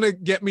never going to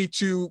get me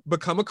to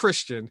become a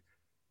Christian,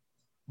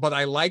 but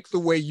I like the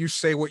way you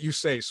say what you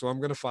say. So I'm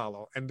going to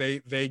follow. And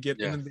they get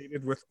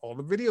inundated with all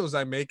the videos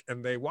I make,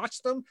 and they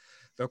watch them.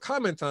 They'll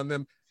comment on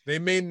them. They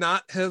may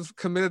not have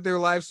committed their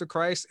lives to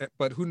Christ,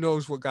 but who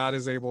knows what God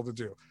is able to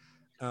do.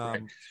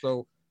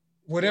 So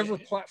whatever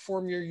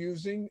platform you're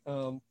using,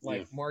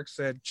 Mark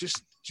said,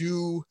 just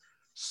do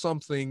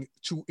something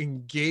to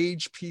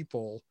engage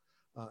people,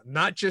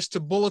 not just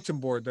to bulletin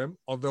board them.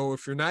 Although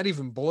if you're not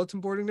even bulletin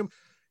boarding them,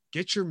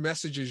 get your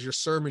messages, your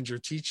sermons, your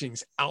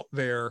teachings out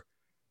there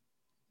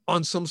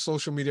on some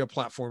social media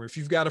platform. If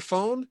you've got a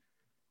phone,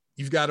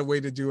 you've got a way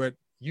to do it.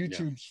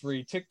 YouTube's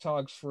free,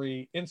 TikTok's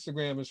free,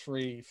 Instagram is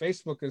free,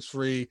 Facebook is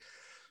free.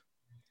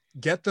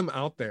 get them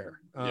out there.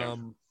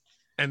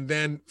 And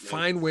then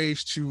find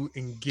ways to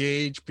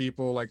engage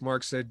people. Like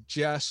Mark said,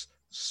 just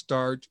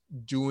start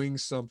doing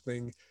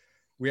something.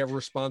 We have a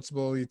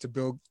responsibility to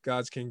build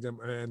God's kingdom,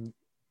 and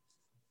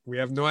we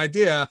have no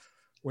idea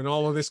when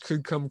all of this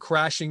could come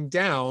crashing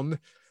down,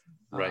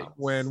 Right.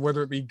 when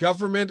whether it be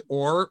government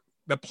or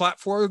the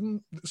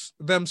platform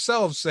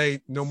themselves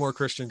say no more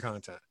Christian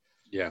content.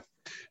 Yeah.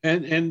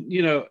 And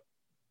you know,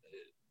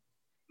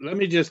 let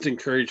me just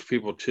encourage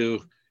people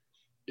too,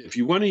 if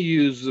you want to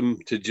use them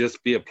to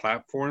just be a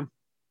platform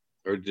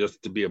or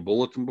just to be a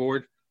bulletin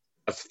board,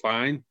 that's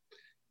fine.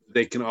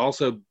 They can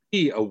also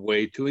be a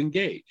way to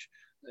engage.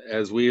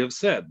 As we have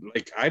said,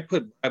 like I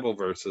put Bible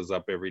verses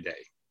up every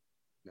day.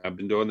 I've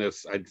been doing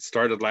this. I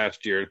started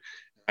last year.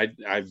 I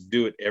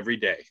do it every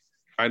day.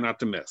 Try not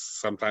to miss.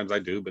 Sometimes I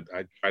do, but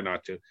I try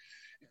not to.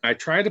 I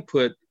try to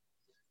put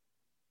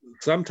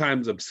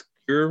sometimes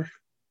obscure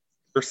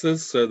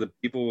verses so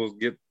that people will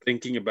get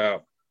thinking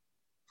about,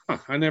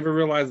 I never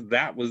realized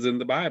that was in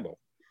the Bible.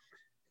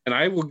 And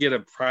I will get a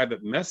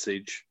private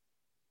message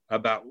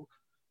about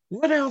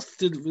what else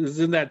was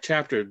in that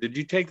chapter. Did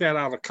you take that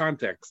out of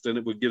context? And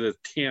it would get a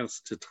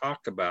chance to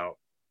talk about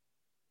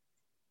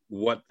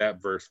what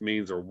that verse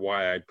means or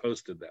why I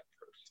posted that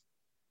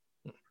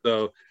verse.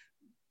 So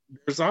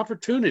there's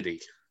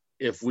opportunity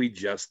if we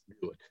just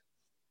do it.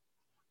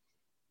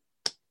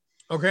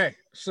 Okay,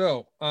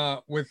 so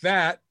with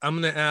that,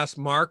 I'm going to ask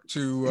Mark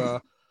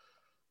to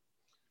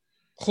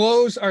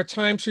close our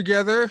time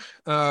together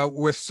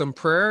with some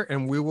prayer,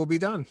 and we will be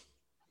done.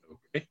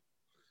 Okay.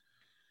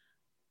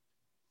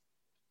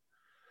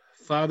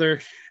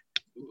 Father,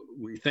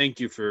 we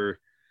thank you for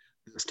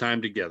this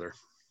time together.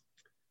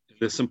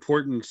 This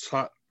important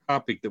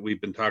topic that we've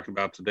been talking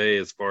about today,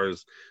 as far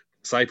as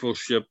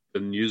discipleship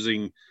and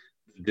using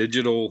the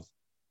digital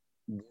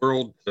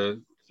world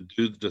to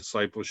do the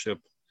discipleship.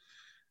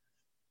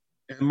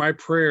 And my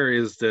prayer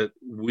is that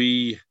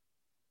we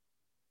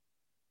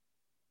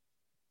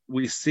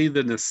see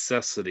the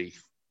necessity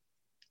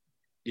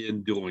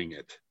in doing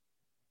it.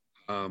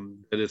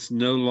 That it's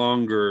no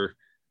longer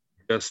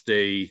just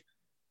a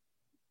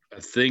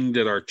thing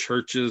that our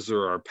churches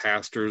or our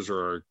pastors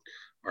or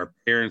our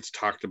parents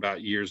talked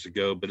about years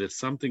ago, but it's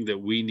something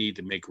that we need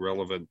to make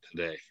relevant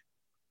today.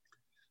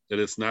 That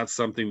it's not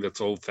something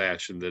that's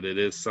old-fashioned, that it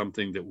is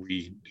something that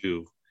we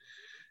do.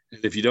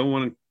 And if you don't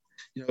want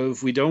to,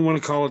 if we don't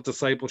want to call it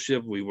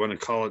discipleship, we want to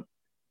call it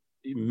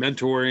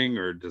mentoring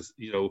or just,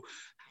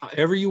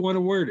 however you want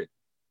to word it.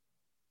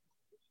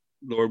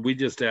 Lord, we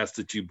just ask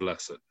that you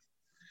bless it.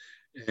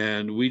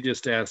 And we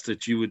just ask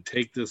that you would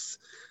take this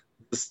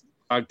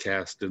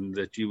podcast and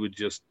that you would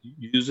just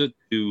use it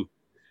to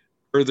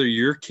further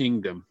your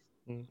kingdom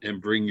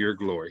and bring your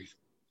glory.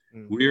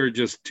 We are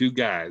just two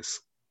guys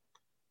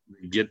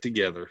that get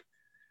together.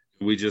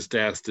 We just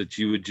ask that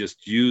you would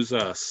just use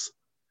us,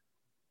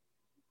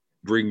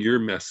 bring your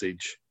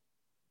message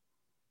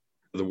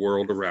to the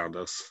world around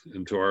us,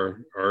 into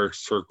our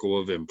circle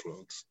of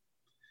influence.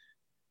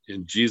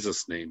 In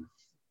Jesus' name,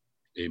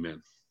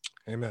 amen.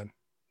 Amen.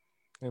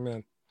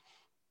 Amen.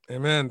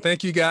 Amen.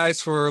 Thank you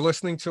guys for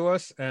listening to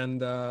us.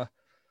 And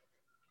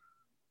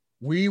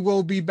we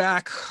will be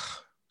back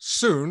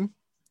soon.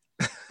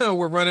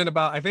 We're running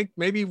about, I think,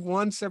 maybe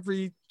once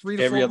every 3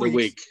 to 4 weeks. Every other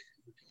week.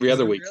 Every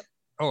other week.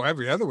 Oh,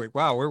 every other week.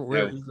 Wow.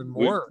 We're even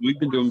more. We've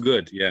been doing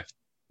good. Yeah.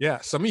 Yeah.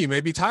 Some of you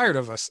may be tired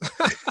of us.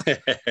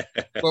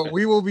 But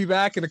we will be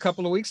back in a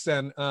couple of weeks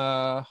then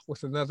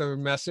with another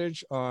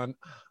message on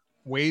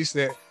ways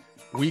that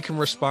we can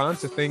respond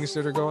to things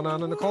that are going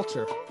on in the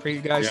culture. Pray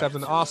you guys have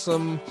an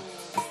awesome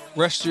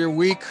rest of your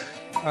week.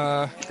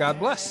 God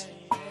bless.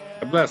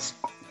 God bless.